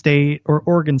Washington State or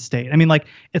Oregon State. I mean, like,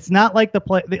 it's not like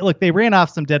they ran off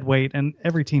some dead weight, and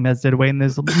every team has dead weight, and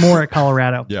there's more at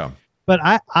Colorado. Yeah. But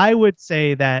I would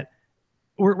say that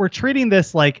we're treating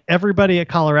this like everybody at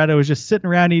Colorado is just sitting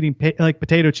around eating like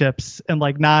potato chips and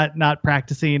like not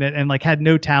practicing it, and like had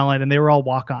no talent, and they were all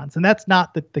walk-ons. And that's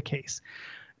not the case.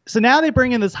 So now they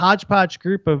bring in this hodgepodge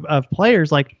group of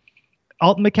players. Like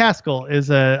Alton McCaskill is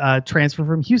a transfer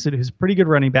from Houston, who's a pretty good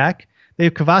running back. They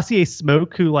have Cavassier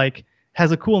Smoke, who like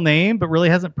has a cool name, but really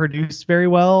hasn't produced very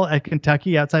well at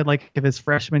Kentucky outside like of his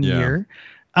freshman year.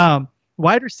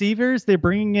 Wide receivers, they're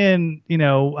bringing in,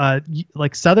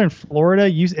 like Southern Florida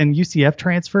and UCF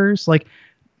transfers. Like,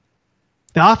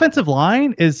 the offensive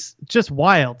line is just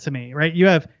wild to me, right? You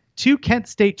have 2 Kent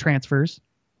State transfers,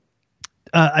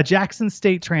 a Jackson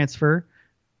State transfer,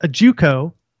 a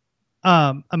JUCO,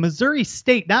 a Missouri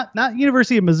State, not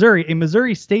University of Missouri, a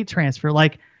Missouri State transfer.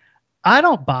 Like, I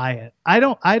don't buy it.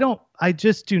 I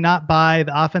just do not buy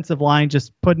the offensive line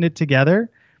just putting it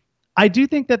together. I do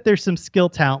think that there's some skill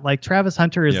talent, like Travis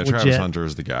Hunter is legit. Travis Hunter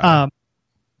is the guy.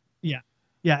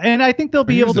 Yeah, and I think they'll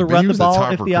be able to run the ball. He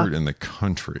was the top recruit in the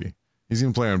country. He's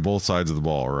going to play on both sides of the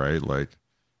ball, right? Like,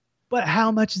 but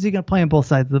how much is he going to play on both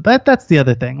sides of the ball? That's the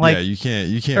other thing. Like, you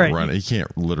can't run. He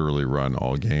can't literally run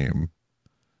all game.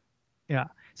 Yeah.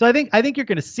 So I think you're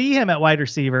going to see him at wide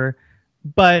receiver,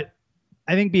 but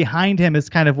I think behind him is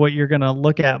kind of what you're going to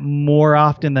look at more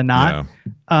often than not.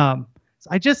 Yeah. So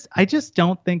I just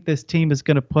don't think this team is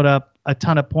going to put up a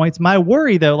ton of points. My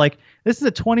worry though, like this is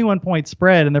a 21-point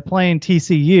spread and they're playing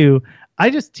TCU.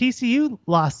 TCU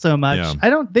lost so much. Yeah. I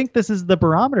don't think this is the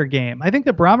barometer game. I think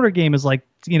the barometer game is like,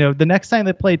 the next time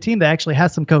they play a team that actually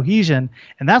has some cohesion,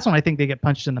 and that's when I think they get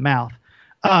punched in the mouth.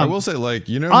 I will say, like,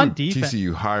 on defense,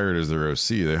 TCU hired as their OC.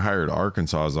 They hired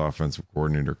Arkansas's offensive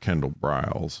coordinator, Kendall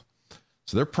Briles.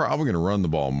 So they're probably going to run the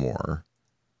ball more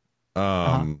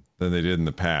than they did in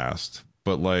the past.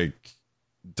 But, like,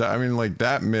 I mean, like,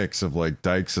 that mix of, like,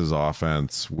 Dykes'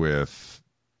 offense with,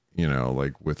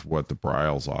 like, with what the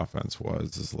Briles offense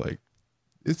was is, like,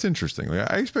 it's interesting.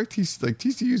 Like, I expect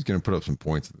TCU is going to put up some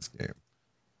points in this game.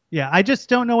 Yeah, I just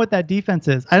don't know what that defense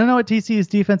is. I don't know what TCU's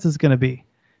defense is going to be.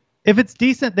 If it's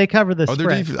decent, they cover the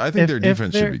spread. I think their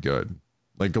defense should be good.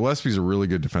 Like, Gillespie's a really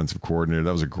good defensive coordinator.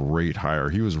 That was a great hire.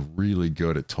 He was really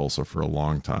good at Tulsa for a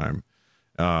long time.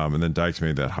 And then Dykes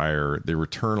made that hire. They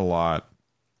return a lot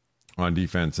on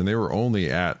defense, and they were only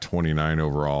at 29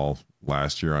 overall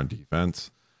last year on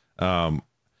defense. Now,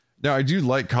 I do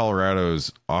like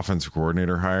Colorado's offensive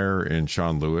coordinator hire in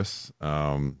Sean Lewis,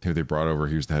 who they brought over.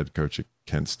 He was the head coach at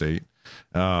Kent State.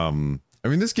 I mean,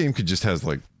 this game could just has,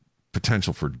 like,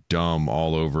 potential for dumb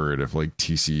all over it if, like,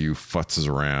 TCU futzes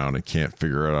around and can't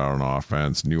figure it out on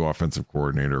offense. New offensive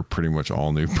coordinator, pretty much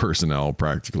all new personnel,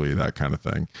 practically, that kind of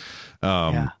thing.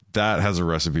 That has a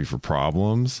recipe for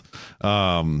problems.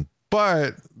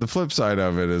 But the flip side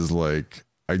of it is, like,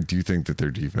 I do think that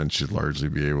their defense should largely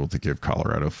be able to give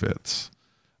Colorado fits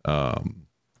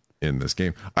in this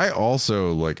game. I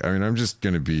also, like, I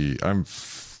mean,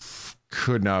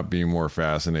 could not be more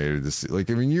fascinated to see, like,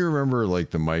 I mean, you remember, like,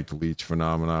 the Mike Leach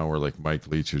phenomenon where, like, Mike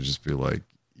Leach would just be like,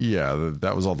 yeah,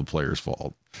 that was all the players'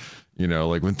 fault.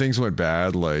 Like, when things went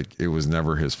bad, like, it was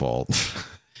never his fault.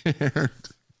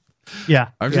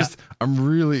 Yeah. I'm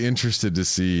really interested to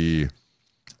see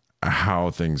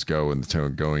how things go when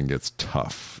the going gets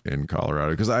tough in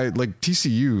Colorado, because I like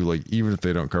TCU, like, even if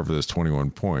they don't cover those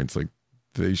 21 points, like,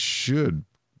 they should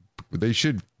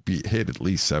be hit at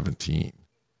least 17.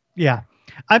 Yeah,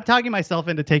 I'm talking myself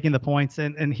into taking the points,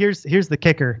 and here's the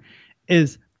kicker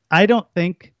is I don't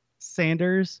think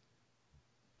Sanders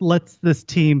lets this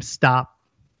team stop,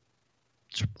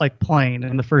 like, playing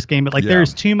in the first game, but, like,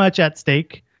 there's too much at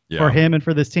stake for him and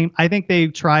for this team. I think they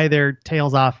try their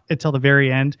tails off until the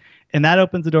very end, and that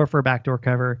opens the door for a backdoor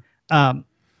cover.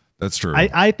 That's true.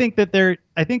 I think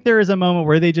there is a moment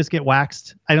where they just get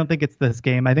waxed. I don't think it's this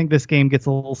game. I think this game gets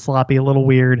a little sloppy, a little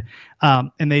weird,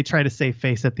 and they try to save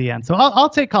face at the end. So I'll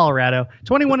take Colorado.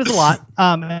 21 is a lot,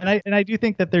 and I do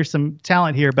think that there's some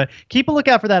talent here. But keep a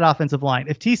lookout for that offensive line.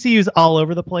 If TCU's all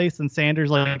over the place and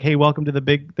Sanders like, hey, welcome to the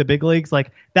big leagues,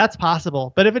 like, that's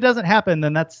possible. But if it doesn't happen,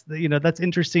 then that's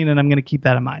interesting, and I'm going to keep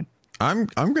that in mind. I'm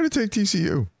going to take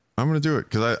TCU. I'm going to do it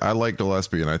because I like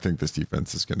Gillespie, and I think this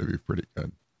defense is going to be pretty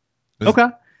good. Okay.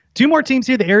 Two more teams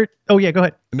here. Oh yeah, go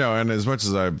ahead. No, and as much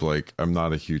as I'm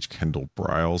not a huge Kendall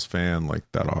Briles fan, like,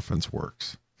 that offense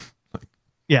works.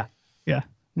 Yeah.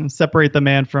 And separate the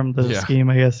man from the scheme,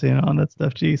 I guess, on that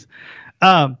stuff. Jeez.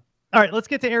 All right, let's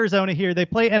get to Arizona here. They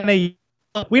play NA.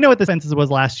 We know what the defense was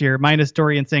last year, minus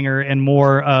Dorian Singer and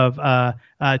more of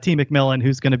T. McMillan,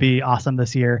 who's going to be awesome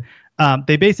this year.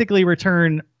 They basically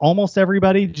return almost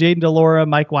everybody. Jaden DeLora,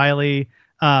 Mike Wiley.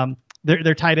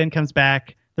 Their tight end comes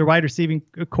back. Their wide receiving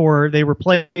core, they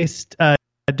replaced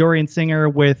Dorian Singer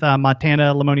with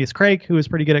Montana Lamonius Craig, who is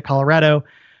pretty good at Colorado.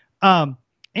 And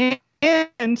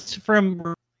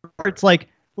from reports, like,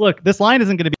 look, this line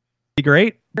isn't going to be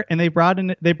great, and they brought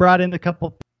in a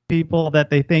couple people that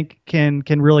they think can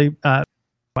really out.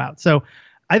 So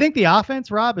I think the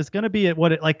offense, Rob, is going to be at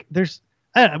what it like. There's,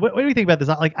 I don't know, what do you think about this?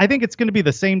 Like, I think it's going to be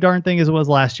the same darn thing as it was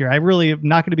last year. I really am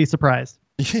not going to be surprised.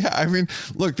 Yeah, I mean,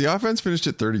 look, the offense finished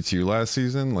at 32 last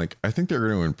season. Like, I think they're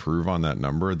going to improve on that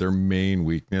number. Their main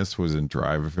weakness was in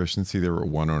drive efficiency. They were at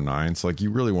 109. So, like, you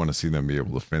really want to see them be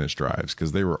able to finish drives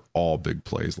because they were all big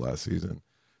plays last season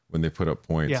when they put up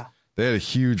points. Yeah. They had a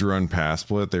huge run pass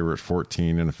split. They were at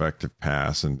 14 in effective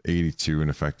pass and 82 in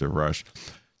effective rush.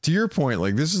 To your point,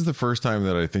 like, this is the first time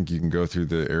that I think you can go through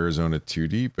the Arizona 2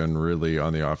 deep and really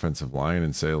on the offensive line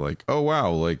and say, like, oh,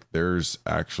 wow, like, there's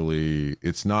actually,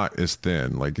 it's not as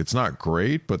thin. Like, it's not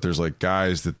great, but there's, like,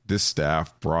 guys that this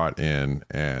staff brought in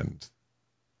and,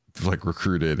 like,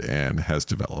 recruited and has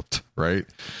developed, right?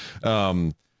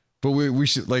 But we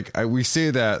should, like, we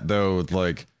say that, though,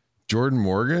 like, Jordan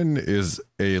Morgan is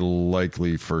a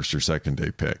likely first or second day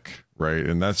pick, right?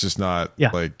 And that's just not,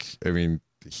 like, I mean,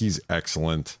 he's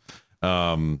excellent.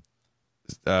 They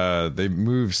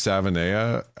moved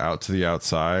Savanea out to the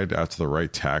outside, out to the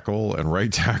right tackle, and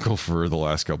right tackle for the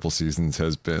last couple seasons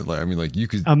has been like, I mean, like you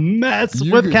could a mess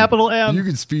with capital M. You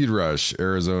could speed rush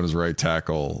Arizona's right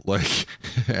tackle, like,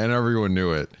 and everyone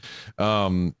knew it.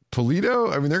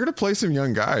 Polito, I mean, they're going to play some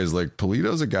young guys. Like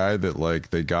Polito's a guy that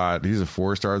like he's a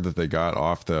 4-star that they got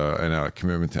off the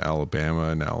commitment to Alabama.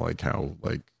 And now like how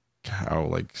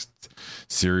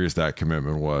serious that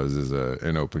commitment was is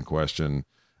an open question.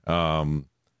 But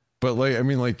like, I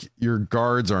mean, like your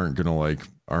guards aren't going to like,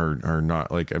 are not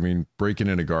like, I mean, breaking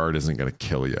in a guard isn't going to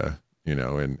kill you, you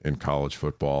know, in college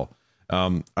football.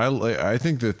 I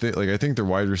think I think their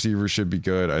wide receivers should be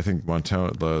good. I think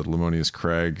the Lamonius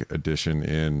Craig addition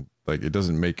in, like, it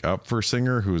doesn't make up for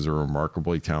Singer, who's a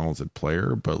remarkably talented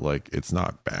player, but like, it's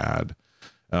not bad.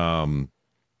 And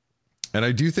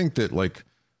I do think that like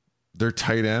their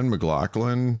tight end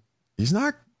McLaughlin, he's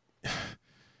like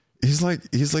as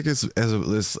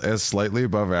slightly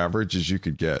above average as you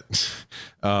could get.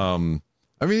 I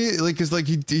mean, like, it's like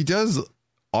he does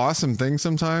awesome things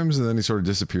sometimes, and then he sort of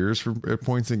disappears at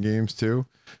points in games too.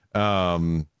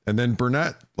 And then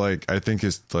Burnett, like, I think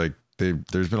is like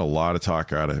there's been a lot of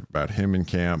talk about him in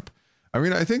camp. I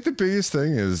mean, I think the biggest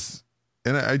thing is,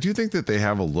 and I do think that they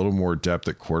have a little more depth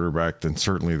at quarterback than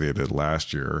certainly they did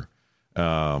last year,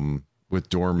 with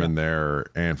Dorman there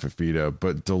and Fafita.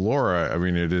 But Delora, I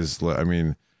mean,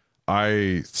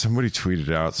 somebody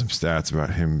tweeted out some stats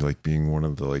about him like being one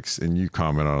of the, like, and you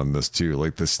commented on this too,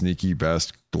 like the sneaky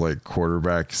best like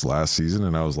quarterbacks last season,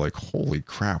 and I was like, holy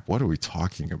crap, what are we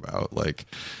talking about? Like,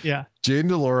 yeah, Jaden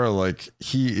Delora, like,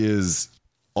 he is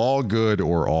all good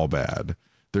or all bad.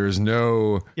 There's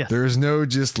no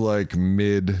just like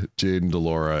mid Jaden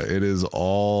Delora. It is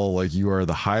all like you are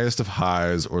the highest of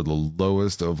highs or the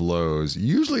lowest of lows,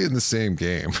 usually in the same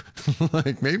game,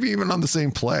 like maybe even on the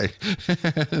same play.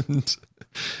 and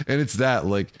it's that,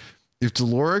 like, if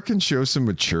Delora can show some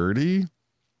maturity,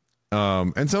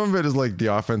 and some of it is like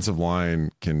the offensive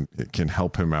line can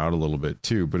help him out a little bit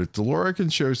too. But if Delora can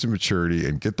show some maturity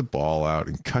and get the ball out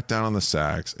and cut down on the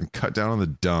sacks and cut down on the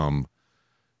dumb,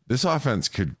 this offense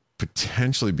could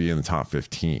potentially be in the top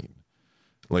 15.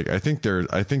 Like, I think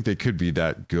they could be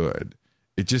that good.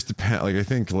 It just depends. Like, I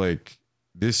think like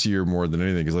this year more than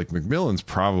anything is like McMillan's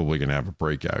probably going to have a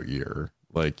breakout year.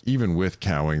 Like, even with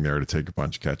Cowing there to take a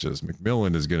bunch of catches,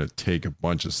 McMillan is going to take a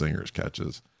bunch of Singer's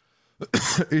catches.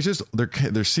 It's just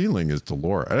their ceiling is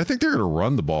Delora, and I think they're going to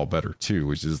run the ball better too,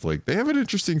 which is like they have an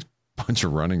interesting bunch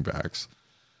of running backs.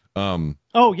 Oh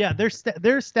yeah,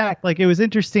 they're stacked. Like, it was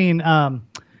interesting. I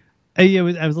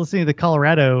was listening to the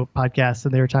Colorado podcast,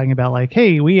 and they were talking about like,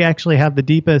 hey, we actually have the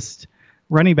deepest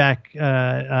running back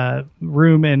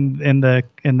room in the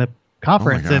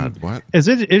conference. Oh my God, and what? It's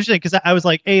interesting because I was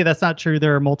like, hey, that's not true.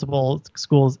 There are multiple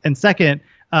schools. And second,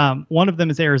 one of them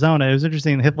is Arizona. It was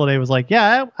interesting. Hippolyte was like,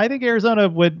 yeah, I think Arizona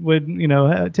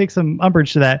would take some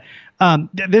umbrage to that.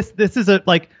 This is a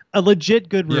legit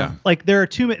good room. Yeah. Like,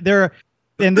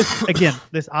 and this again,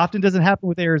 this often doesn't happen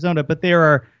with Arizona, but there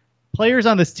are players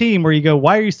on this team where you go,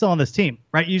 why are you still on this team?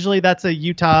 Right? Usually that's a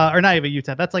Utah, or not even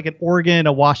Utah. That's like an Oregon,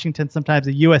 a Washington, sometimes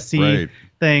a USC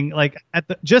thing. Like at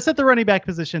the running back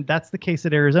position, that's the case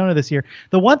at Arizona this year.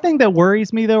 The one thing that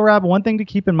worries me though, Rob, one thing to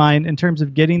keep in mind in terms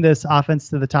of getting this offense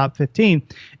to the top 15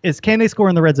 is, can they score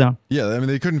in the red zone? Yeah, I mean,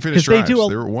 they couldn't finish drives. They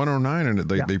were 109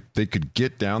 and they could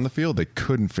get down the field. They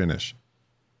couldn't finish.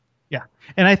 Yeah.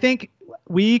 And I think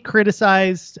we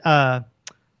criticized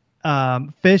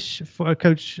Fish, for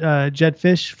Coach Jed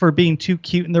Fish, for being too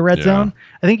cute in the red zone.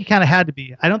 I think he kind of had to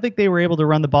be. I don't think they were able to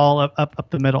run the ball up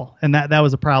the middle, and that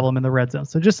was a problem in the red zone.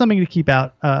 So just something to keep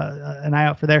an eye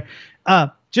out for there.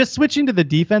 Just switching to the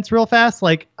defense real fast.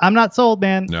 Like, I'm not sold,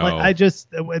 man. No. Like,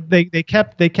 they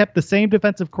kept the same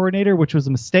defensive coordinator, which was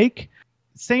a mistake.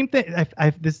 Same thing.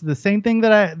 This is the same thing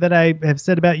that I have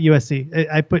said about USC.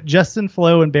 I put Justin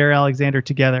Flo and Bear Alexander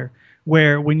together,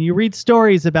 where when you read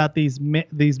stories about these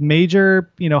major,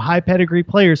 high pedigree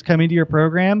players coming to your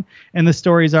program, and the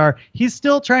stories are, he's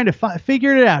still trying to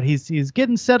figure it out. He's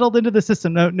getting settled into the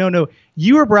system. No.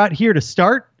 You were brought here to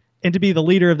start and to be the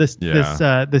leader of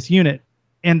this unit.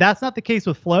 And that's not the case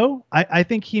with Flo. I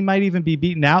think he might even be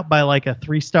beaten out by like a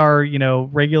 3-star,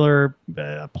 regular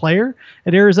player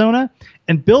at Arizona.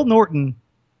 And Bill Norton,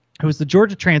 who was the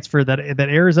Georgia transfer that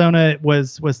Arizona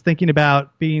was thinking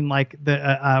about being like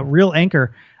the real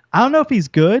anchor. I don't know if he's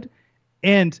good.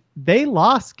 And they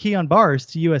lost Keon Bars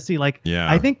to USC.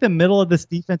 I think the middle of this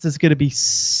defense is going to be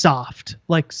soft.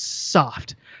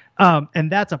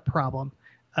 And that's a problem.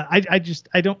 I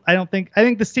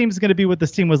think this team is going to be what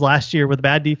this team was last year, with a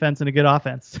bad defense and a good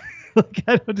offense.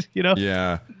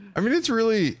 Yeah. I mean, it's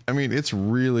really,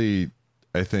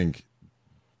 I think,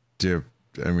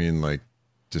 like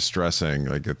distressing.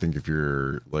 Like, I think if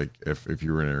you're like, if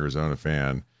you were an Arizona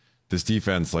fan, this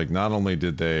defense, like, not only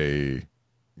did they,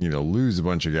 lose a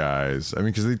bunch of guys. I mean,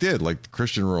 because they did, like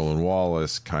Christian Roland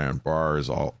Wallace, Kion Bars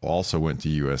also went to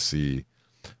USC.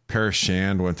 Paris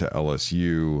Shand went to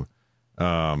LSU.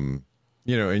 And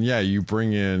yeah, you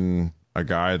bring in a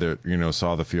guy that,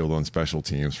 saw the field on special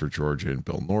teams for Georgia and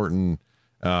Bill Norton.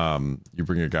 You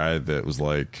bring a guy that was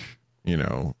like, in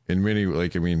many,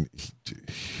 like, I mean,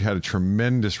 he had a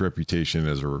tremendous reputation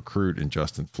as a recruit in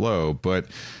Justin Flo, but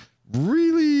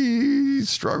really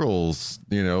struggles,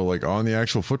 like on the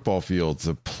actual football field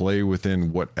to play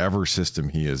within whatever system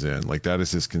he is in. Like, that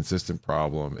is his consistent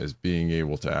problem, is being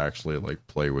able to actually like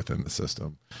play within the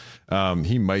system.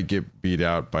 He might get beat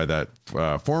out by that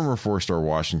former 4-star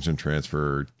Washington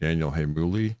transfer, Daniel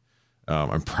Heimuli.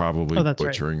 I'm probably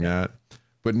butchering that.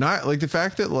 But not like the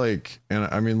fact that like, and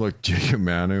I mean, look, Jacob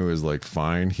Manu is like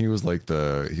fine. He was like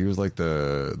the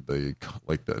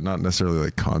not necessarily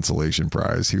like consolation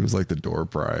prize. He was like the door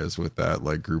prize with that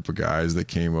like group of guys that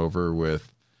came over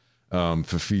with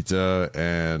Fafita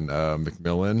and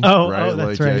McMillan. Right?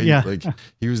 That's right. Yeah. Like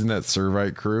he was in that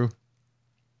Servite crew.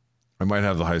 I might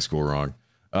have the high school wrong.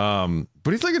 But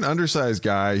he's like an undersized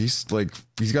guy. He's got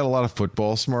a lot of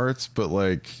football smarts, but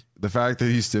like, the fact that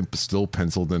he's still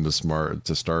penciled into smart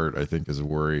to start, I think, is a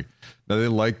worry. Now, they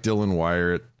like Dylan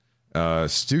Wyatt.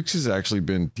 Stukes has actually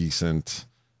been decent.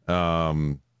 But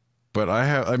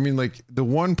the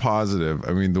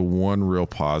one real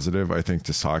positive, I think,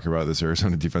 to talk about this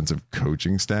Arizona defensive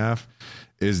coaching staff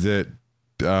is that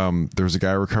there was a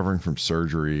guy recovering from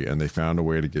surgery, and they found a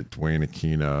way to get Dwayne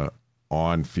Aquina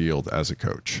on field as a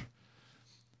coach.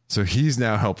 So he's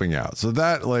now helping out. So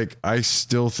that, like, I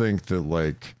still think that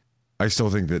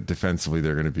defensively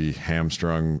they're going to be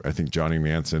hamstrung. I think Johnny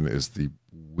Manson is the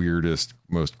weirdest,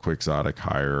 most quixotic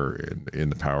hire in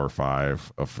the Power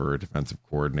Five for a defensive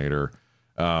coordinator.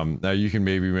 Now you can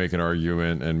maybe make an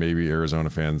argument, and maybe Arizona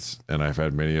fans, and I've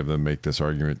had many of them make this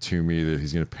argument to me, that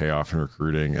he's going to pay off in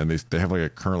recruiting. And they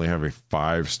have currently have a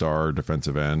 5-star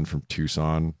defensive end from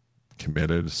Tucson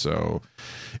committed. So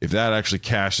if that actually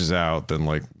cashes out, then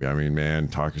like, I mean, man,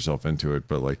 talk yourself into it.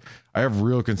 But like, I have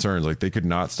real concerns. Like, they could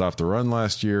not stop the run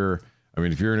last year. I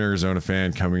mean, if you're an Arizona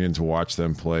fan coming in to watch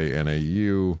them play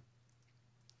NAU,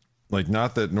 like,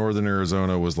 not that Northern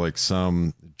Arizona was like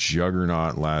some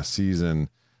juggernaut last season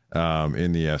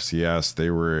in the FCS.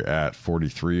 They were at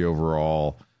 43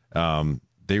 overall.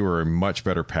 They were a much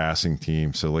better passing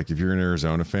team. So like, if you're an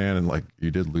Arizona fan, and like, you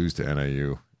did lose to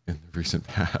NAU in the recent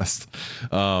past,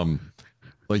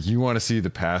 like, you want to see the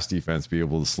pass defense be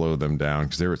able to slow them down,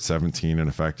 because they were at 17 in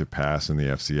effective pass in the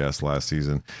FCS last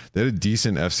season. They had a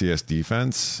decent FCS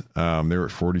defense. They were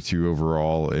at 42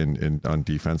 overall on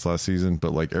defense last season,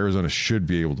 but like, Arizona should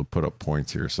be able to put up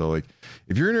points here. So like,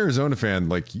 if you're an Arizona fan,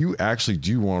 like, you actually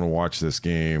do want to watch this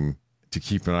game to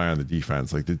keep an eye on the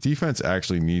defense. Like, the defense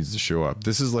actually needs to show up.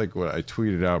 This is like what I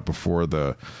tweeted out before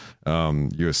the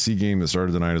USC game that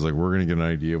started tonight, is like, we're going to get an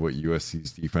idea of what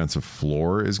USC's defensive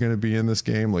floor is going to be in this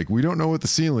game. Like, we don't know what the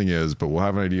ceiling is, but we'll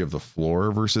have an idea of the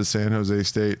floor versus San Jose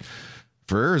State.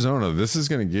 For Arizona, this is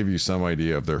going to give you some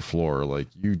idea of their floor. Like,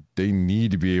 they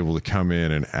need to be able to come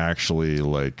in and actually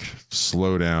like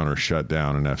slow down or shut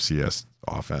down an FCS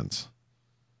offense.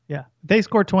 Yeah. They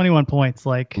scored 21 points.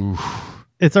 Like, oof.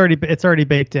 It's already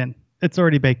baked in. It's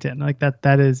already baked in. Like,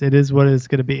 it is what it's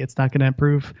going to be. It's not going to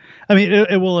improve. I mean,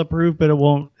 it will improve, but it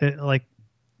won't. Like,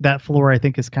 that floor, I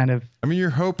think, is kind of. I mean,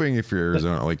 you're hoping, if you're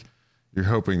Arizona, like, you're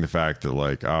hoping the fact that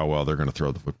like, oh well, they're going to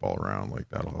throw the football around. Like,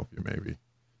 that'll help you maybe.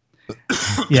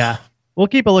 Yeah, we'll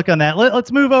keep a look on that.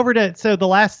 Let's move over to, so the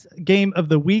last game of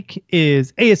the week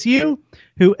is ASU,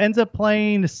 who ends up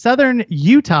playing Southern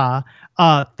Utah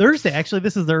Thursday. Actually,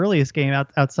 this is the earliest game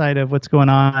outside of what's going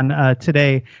on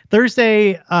today.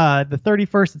 Thursday, the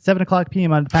 31st at 7:00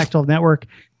 p.m. on the Pac-12 network.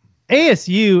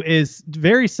 ASU is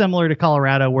very similar to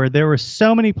Colorado, where there were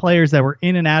so many players that were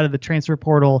in and out of the transfer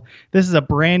portal. This is a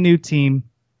brand new team.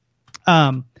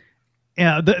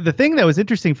 The thing that was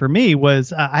interesting for me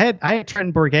was I had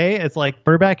Trenton Bourguet as like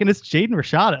Burback, and it's Jaden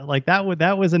Rashada. Like, that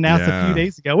was announced a few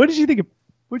days ago. What did you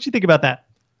think about that?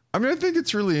 I mean, I think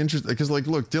it's really interesting because, like,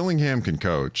 look, Dillingham can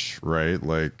coach, right?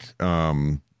 Like,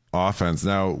 offense.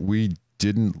 Now, we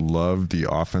didn't love the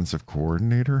offensive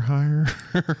coordinator hire.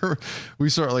 I'm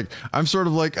sort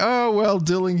of like, oh, well,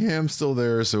 Dillingham's still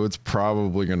there, so it's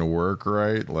probably going to work,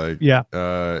 right? Like, yeah.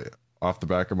 Off the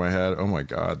back of my head, oh my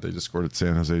God, they just scored at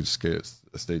San Jose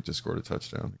State. Just scored a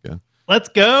touchdown again. Let's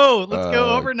go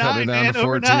overnight, man.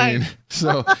 Overnight.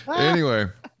 So anyway,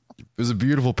 was a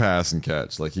beautiful pass and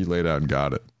catch. Like he laid out and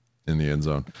got it in the end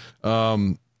zone.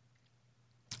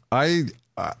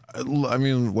 I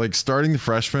mean, like starting the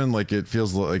freshman, like it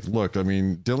feels like, look, I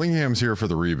mean, Dillingham's here for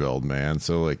the rebuild, man.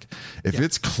 So like if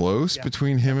it's close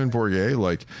between him and Bourguet,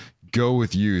 like go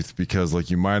with youth because like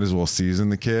you might as well season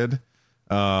the kid.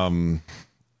 I mean,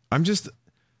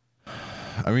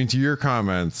 to your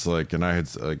comments, like, and I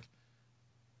had like,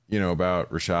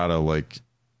 about Rashada, like,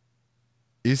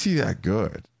 is he that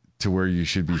good to where you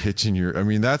should be hitching your, I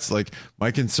mean, that's like,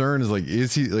 my concern is like,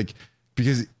 is he like,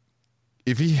 because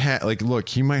if he had like, look,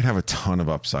 he might have a ton of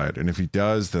upside. And if he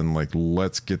does, then like,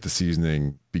 let's get the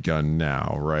seasoning begun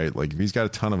now. Right. Like if he's got a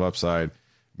ton of upside,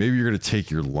 maybe you're going to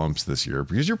take your lumps this year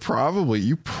because you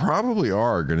probably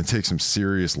are going to take some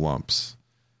serious lumps,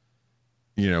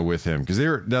 with him. Cause they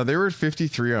were at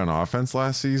 53 on offense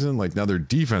last season. Like now their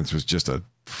defense was just a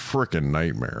freaking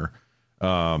nightmare.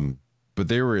 But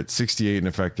they were at 68 in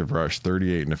effective rush,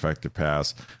 38 in effective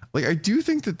pass. Like, I do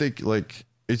think that they like,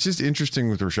 it's just interesting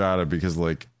with Rashada because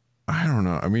like, I don't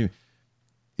know. I mean,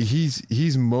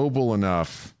 he's mobile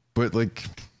enough, but like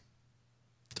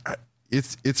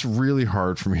it's really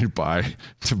hard for me to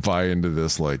buy into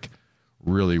this, like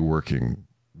really working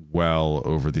well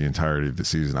over the entirety of the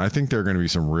season. I think there are going to be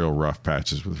some real rough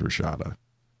patches with Rashada.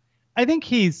 I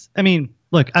think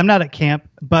look, I'm not at camp,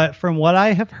 but from what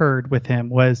I have heard with him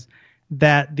was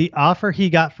that the offer he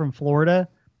got from Florida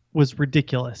was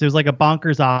ridiculous. It was like a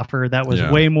bonkers offer that was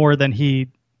way more than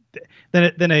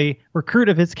than a recruit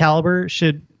of his caliber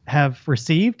should have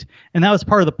received. And that was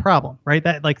part of the problem, right?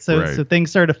 That like, so things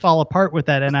started to fall apart with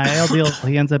that NIL deal.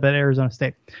 He ends up at Arizona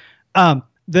State.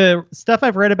 The stuff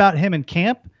I've read about him in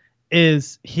camp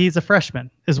is he's a freshman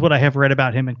is what I have read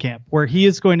about him in camp, where he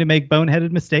is going to make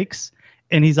boneheaded mistakes.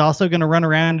 And he's also going to run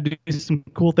around and do some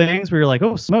cool things where you're like,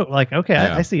 oh, smoke. Like, okay,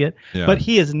 I see it. Yeah. But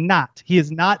he is not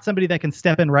somebody that can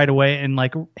step in right away and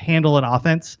like handle an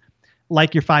offense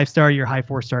like your 5-star, your high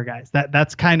 4-star guys.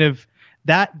 That's kind of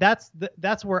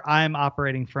that's where I'm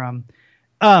operating from.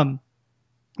 Now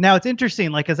it's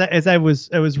interesting. Like as I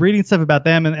was reading stuff about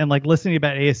them and like listening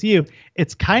about ASU,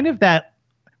 it's kind of that.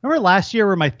 Remember last year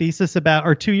where my thesis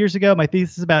or 2 years ago, my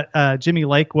thesis about Jimmy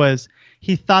Lake was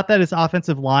he thought that his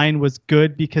offensive line was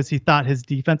good because he thought his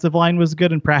defensive line was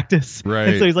good in practice. Right.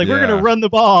 And so he's like, we're going to run the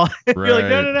ball. And you're like,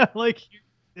 no. Like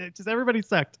just everybody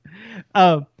sucked.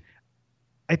 I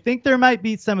think there might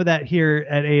be some of that here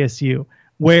at ASU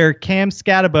where Cam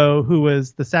Scatabo, who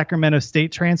was the Sacramento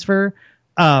State transfer,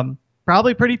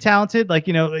 probably pretty talented. Like,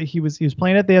 he was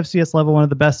playing at the FCS level, one of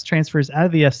the best transfers out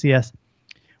of the FCS.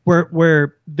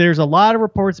 Where there's a lot of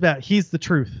reports about he's the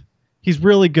truth. He's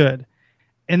really good.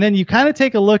 And then you kind of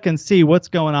take a look and see what's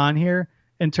going on here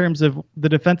in terms of the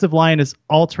defensive line is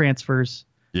all transfers.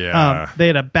 Yeah. They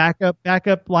had a backup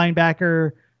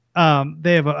linebacker.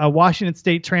 They have a Washington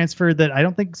State transfer that I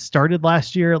don't think started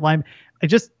last year at line.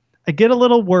 I get a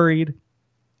little worried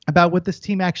about what this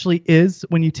team actually is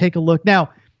when you take a look. Now,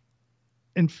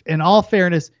 in all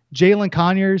fairness, Jalen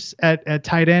Conyers at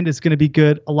tight end is going to be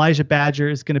good. Elijah Badger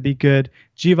is going to be good.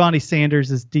 Giovanni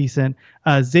Sanders is decent.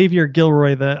 Xavier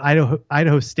Gilroy, the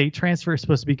Idaho State transfer, is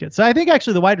supposed to be good. So I think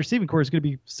actually the wide receiving core is going to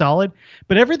be solid.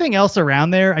 But everything else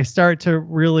around there, I start to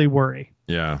really worry.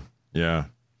 Yeah. And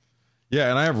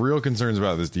I have real concerns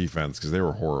about this defense because they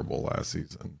were horrible last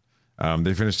season.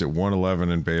 They finished at 111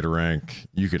 in beta rank.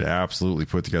 You could absolutely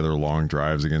put together long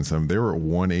drives against them. They were at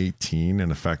 118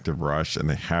 in effective rush, and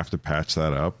they have to patch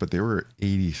that up, but they were at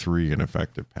 83 in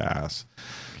effective pass.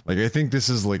 Like, I think this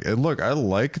is like, look, I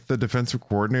like the defensive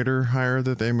coordinator hire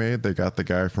that they made. They got the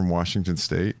guy from Washington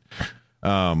State.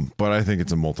 But I think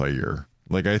it's a multi-year.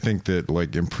 Like, I think that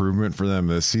like improvement for them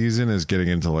this season is getting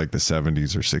into like the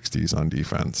 70s or 60s on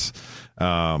defense.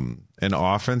 And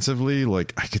offensively,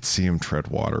 like I could see them tread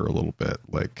water a little bit.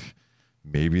 Like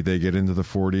maybe they get into the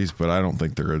 40s, but I don't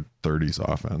think they're a 30s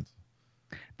offense.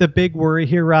 The big worry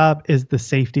here, Rob, is the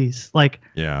safeties. Like,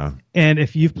 yeah. And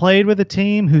if you've played with a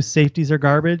team whose safeties are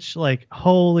garbage, like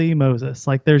holy Moses,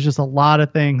 like there's just a lot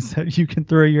of things that you can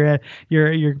throw your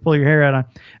pull your hair out on.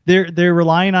 They're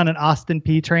relying on an Austin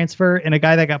P transfer and a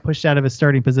guy that got pushed out of his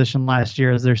starting position last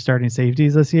year as their starting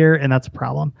safeties this year, and that's a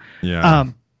problem. Yeah.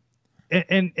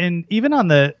 And even on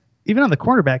the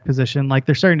cornerback position, like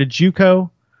they're starting to JUCO.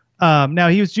 Now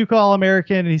he was JUCO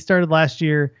All-American and he started last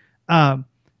year.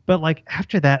 But like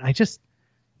after that, I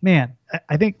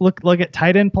think look at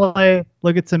tight end play,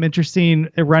 look at some interesting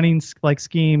running like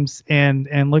schemes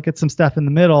and look at some stuff in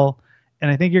the middle. And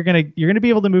I think you're gonna be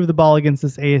able to move the ball against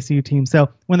this ASU team. So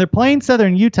when they're playing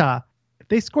Southern Utah, if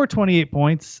they score 28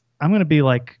 points, I'm gonna be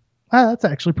like, wow, that's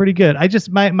actually pretty good. I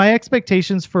just my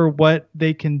expectations for what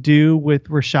they can do with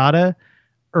Rashada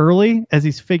early as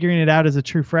he's figuring it out as a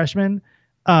true freshman.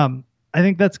 I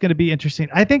think that's going to be interesting.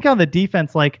 I think on the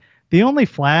defense, like the only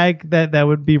flag that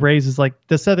would be raised is like,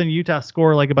 does Southern Utah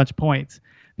score like a bunch of points?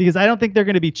 Because I don't think they're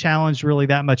going to be challenged really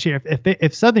that much here.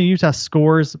 If Southern Utah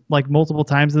scores like multiple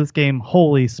times in this game,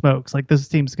 holy smokes, like this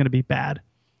team's going to be bad.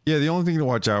 Yeah, the only thing to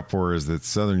watch out for is that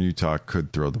Southern Utah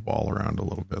could throw the ball around a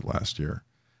little bit last year.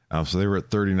 So they were at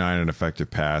 39 in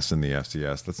effective pass in the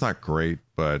FCS. That's not great,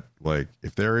 but like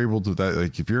if they're able to that,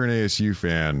 like if you're an ASU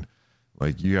fan,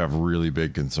 like you have really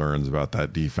big concerns about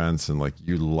that defense, and like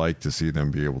you'd like to see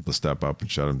them be able to step up and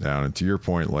shut them down. And to your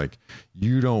point, like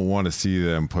you don't want to see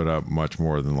them put up much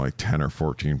more than like 10 or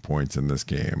 14 points in this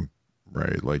game,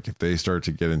 right? Like if they start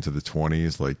to get into the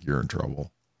 20s, like you're in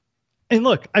trouble. And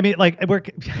look, I mean, like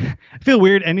I feel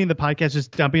weird ending the podcast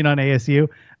just dumping on ASU.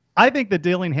 I think the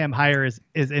Dillingham hire is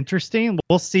interesting.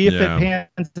 We'll see if it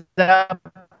pans out.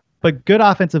 But good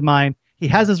offensive mind. He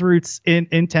has his roots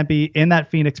in Tempe, in that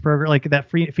Phoenix program, like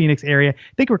that Phoenix area.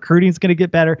 I think recruiting is going to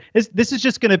get better. This is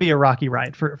just going to be a rocky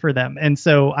ride for them. And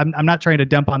so I'm not trying to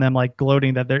dump on them, like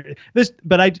gloating that they're this,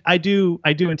 but I do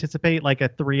anticipate like a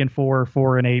 3-4,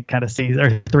 4-8 kind of season,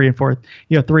 or 3-4,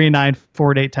 3-9,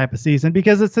 4-8 type of season,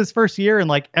 because it's his first year and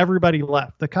like everybody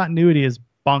left. The continuity is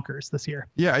bonkers this year.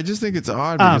 Yeah, I just think it's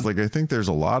odd because like I think there's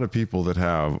a lot of people that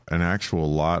have an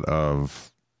actual lot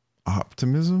of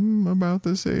optimism about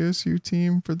this ASU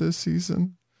team for this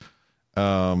season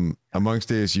amongst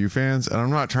ASU fans, and I'm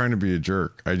not trying to be a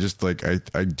jerk. I just like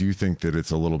I do think that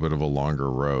it's a little bit of a longer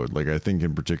road. Like I think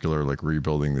in particular, like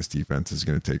rebuilding this defense is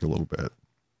going to take a little bit.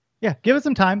 Yeah, give it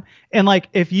some time. And like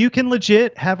if you can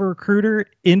legit have a recruiter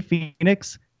in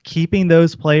Phoenix keeping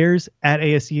those players at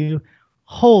ASU,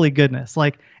 holy goodness.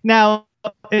 Like now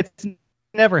it's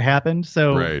never happened.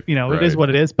 So, it is what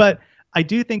it is. But I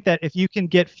do think that if you can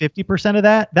get 50% of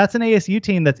that, that's an ASU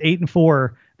team that's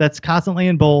 8-4, that's constantly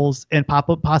in bowls and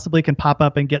possibly can pop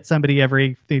up and get somebody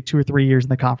every 2 or 3 years in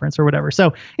the conference or whatever.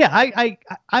 So yeah,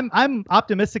 I'm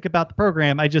optimistic about the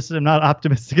program. I just am not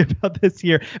optimistic about this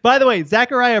year. By the way,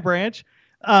 Zachariah Branch,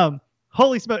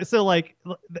 holy smoke. So like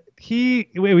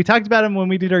we talked about him when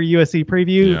we did our USC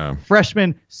preview. Yeah.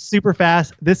 Freshman, super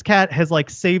fast. This cat has like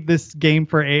saved this game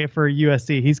for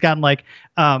USC. He's gotten like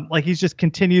he's just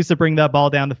continues to bring that ball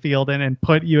down the field and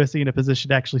put USC in a position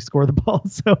to actually score the ball.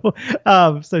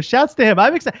 So shouts to him.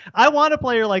 I'm excited. I want a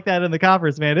player like that in the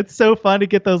conference, man. It's so fun to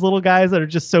get those little guys that are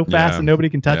just so fast and nobody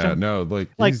can touch them. No, like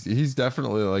he's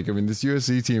definitely like, I mean, this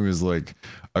USC team is like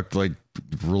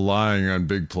relying on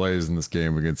big plays in this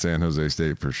game against San Jose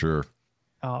State for sure.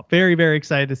 Oh, very, very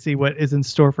excited to see what is in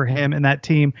store for him and that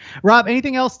team. Rob,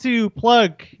 anything else to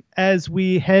plug as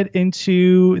we head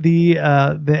into the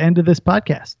end of this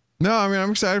podcast? No, I mean,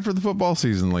 I'm excited for the football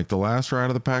season. Like the last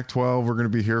round of the Pac-12, we're going to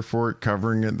be here for it,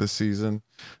 covering it this season.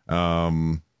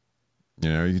 You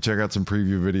can check out some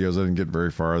preview videos. I didn't get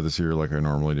very far this year like I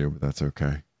normally do, but that's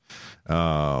okay.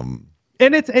 And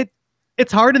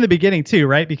it's hard in the beginning too,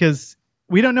 right? Because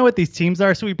we don't know what these teams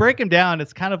are. So we break them down.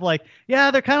 It's kind of like,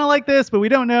 yeah, they're kind of like this, but we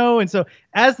don't know. And so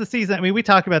as the season, I mean, we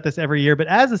talk about this every year, but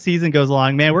as the season goes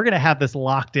along, man, we're going to have this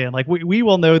locked in. Like we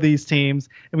will know these teams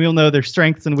and we will know their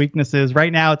strengths and weaknesses.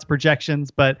 Right now it's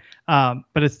projections, but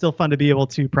it's still fun to be able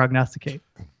to prognosticate.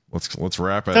 Let's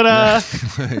wrap it.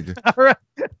 All right.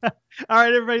 All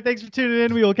right, everybody. Thanks for tuning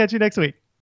in. We will catch you next week.